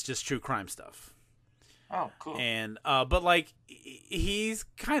is just true crime stuff. Oh, cool. And but like he's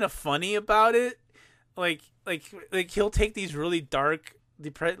kind of funny about it. Like he'll take these really dark,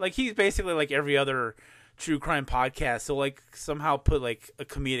 like he's basically like every other true crime podcast. So like somehow put like a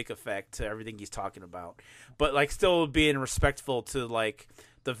comedic effect to everything he's talking about, but like still being respectful to like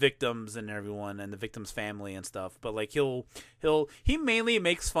the victims and everyone and the victim's family and stuff. But like he mainly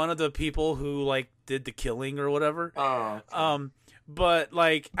makes fun of the people who like did the killing or whatever. Oh. Okay. But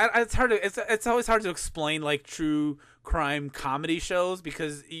like it's hard to it's always hard to explain like true crime comedy shows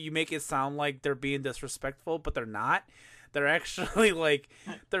because you make it sound like they're being disrespectful, but they're not. They're actually like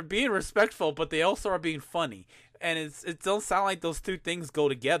they're being respectful, but they also are being funny. And it don't sound like those two things go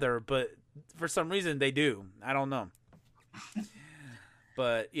together, but for some reason they do. I don't know.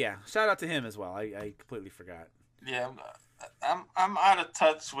 But yeah, shout out to him as well. I completely forgot. Yeah, I'm out of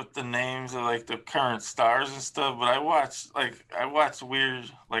touch with the names of like the current stars and stuff, but I watch weird,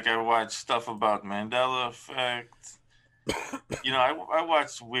 like I watch stuff about Mandela Effect. You know, I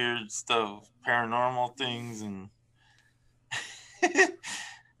watch weird stuff, paranormal things, and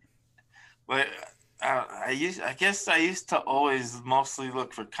but I guess I used to always mostly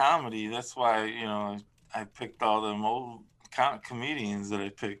look for comedy. That's why, you know, I picked all them old comedians that I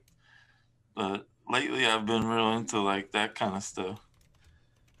picked. But lately I've been real into like that kind of stuff.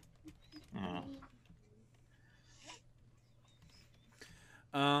 Yeah.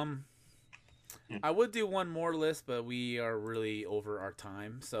 I would do one more list, but we are really over our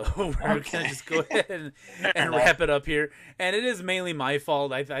time, so we're gonna just go ahead and wrap it up here. And it is mainly my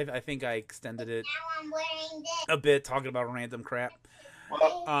fault. I think I extended it a bit talking about random crap.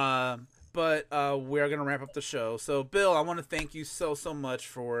 But we are gonna wrap up the show. So Bill, I want to thank you so much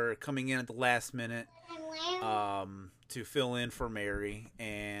for coming in at the last minute to fill in for Mary,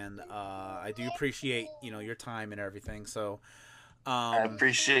 and I do appreciate your time and everything. So. I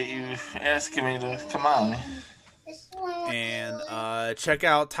appreciate you asking me to come on. And check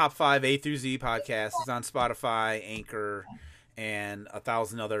out Top 5 A Thru Z Podcast. It's on Spotify, Anchor, and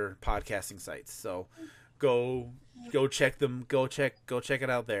 1,000 other podcasting sites. So go check them. Go check it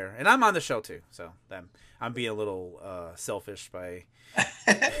out there. And I'm on the show too. So I'm being a little selfish by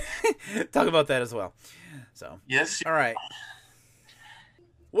talking about that as well. So yes. All right.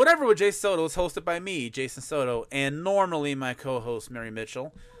 Whatever with Jason Soto is hosted by me, Jason Soto, and normally my co-host, Mary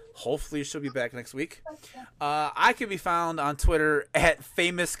Mitchell. Hopefully she'll be back next week. I can be found on Twitter at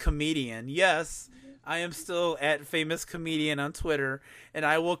Famous Comedian. Yes, I am still at Famous Comedian on Twitter, and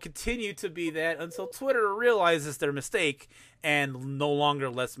I will continue to be that until Twitter realizes their mistake and no longer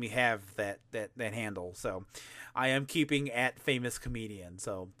lets me have that handle. So I am keeping at Famous Comedian.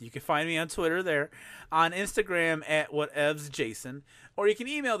 So you can find me on Twitter there, on Instagram at whatevsjason, or you can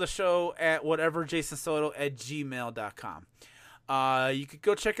email the show at whateverjasonsoto@gmail.com. You could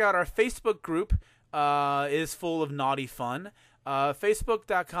go check out our Facebook group. It is full of naughty fun.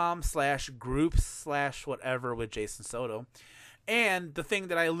 Facebook.com/groups/whatever with Jason Soto. And the thing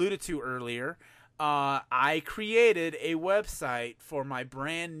that I alluded to earlier, I created a website for my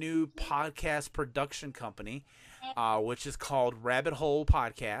brand new podcast production company, which is called Rabbit Hole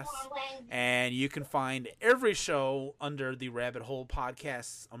Podcast. And you can find every show under the Rabbit Hole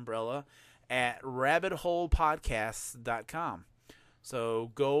Podcasts umbrella at rabbitholepodcasts.com.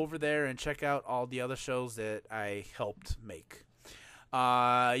 So go over there and check out all the other shows that I helped make.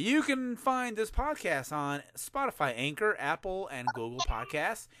 You can find this podcast on Spotify, Anchor, Apple, and Google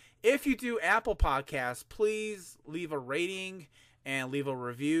Podcasts. If you do Apple Podcasts, please leave a rating and leave a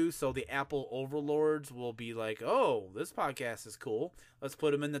review so the Apple overlords will be like, oh, this podcast is cool. Let's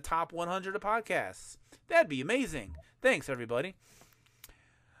put them in the top 100 of podcasts. That'd be amazing. Thanks, everybody.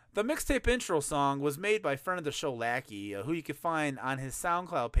 The mixtape intro song was made by friend of the show, Lackey, who you can find on his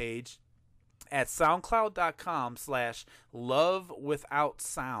SoundCloud page at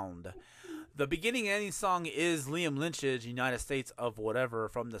soundcloud.com/lovewithoutsound. The beginning and ending song is Liam Lynch's United States of Whatever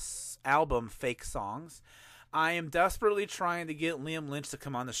from the album Fake Songs. I am desperately trying to get Liam Lynch to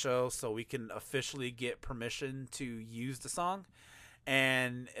come on the show so we can officially get permission to use the song.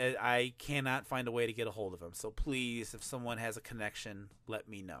 And I cannot find a way to get a hold of him. So please, if someone has a connection, let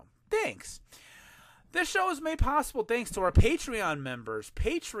me know. Thanks. This show is made possible thanks to our Patreon members.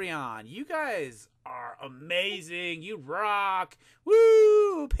 Patreon, you guys are amazing. You rock.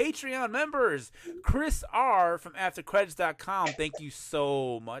 Woo! Patreon members. Chris R. from AfterCredits.com. Thank you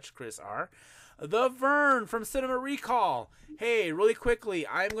so much, Chris R. The Vern from Cinema Recall. Hey, really quickly,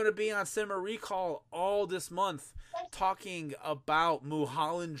 I'm going to be on Cinema Recall all this month talking about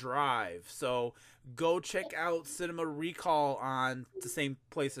Mulholland Drive. So go check out Cinema Recall on the same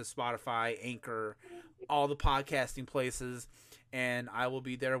place as Spotify, Anchor, all the podcasting places. And I will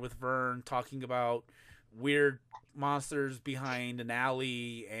be there with Vern talking about weird monsters behind an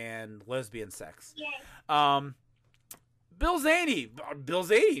alley and lesbian sex. Bill Szany. What? Bill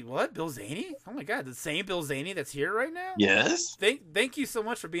Szany? Oh my God, the same Bill Szany that's here right now? Yes. Thank you so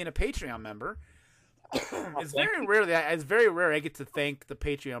much for being a Patreon member. It's very rare I get to thank the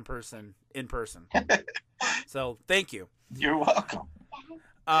Patreon person in person. So thank you. You're welcome.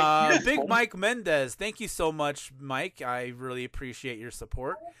 Big Mike Mendez. Thank you so much, Mike. I really appreciate your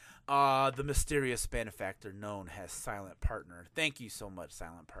support. The mysterious benefactor known as Silent Partner. Thank you so much,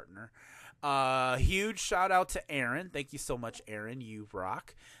 Silent Partner. Huge shout out to Aaron. Thank you so much, Aaron. You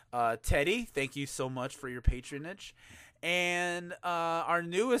rock. Teddy, thank you so much for your patronage. And our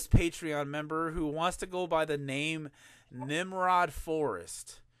newest Patreon member who wants to go by the name Nimrod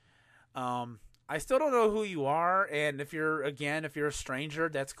Forrest. I still don't know who you are, and if you're a stranger,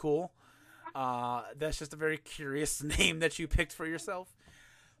 that's cool. That's just a very curious name that you picked for yourself.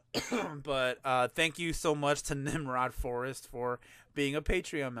 But thank you so much to Nimrod Forrest for being a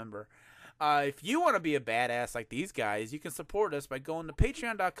Patreon member. If you want to be a badass like these guys, you can support us by going to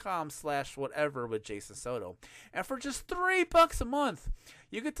patreon.com/whatever with Jason Soto. And for just $3 a month,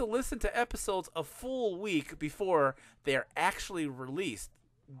 you get to listen to episodes a full week before they're actually released,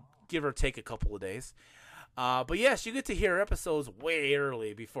 give or take a couple of days. But yes, you get to hear episodes way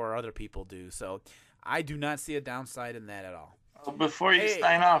early before other people do. So I do not see a downside in that at all. Before you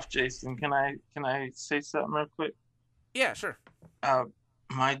sign off, Jason, can I say something real quick? Yeah, sure.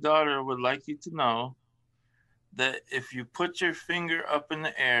 My daughter would like you to know that if you put your finger up in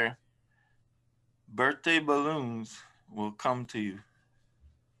the air, birthday balloons will come to you.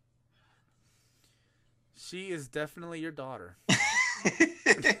 She is definitely your daughter.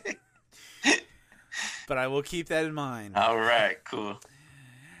 But I will keep that in mind. All right, cool.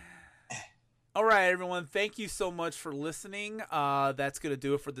 All right, everyone. Thank you so much for listening. That's going to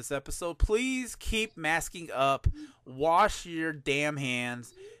do it for this episode. Please keep masking up. Wash your damn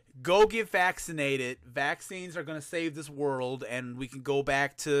hands. Go get vaccinated. Vaccines are going to save this world, and we can go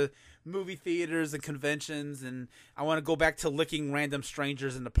back to movie theaters and conventions, and I want to go back to licking random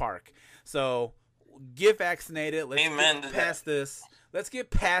strangers in the park. So get vaccinated. Let's get past this. Let's get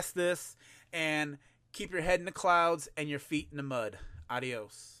past this, and keep your head in the clouds and your feet in the mud.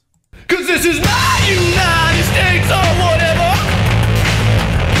 Adios. 'Cause this is my United States or whatever.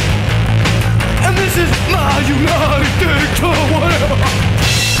 And this is my United States or whatever.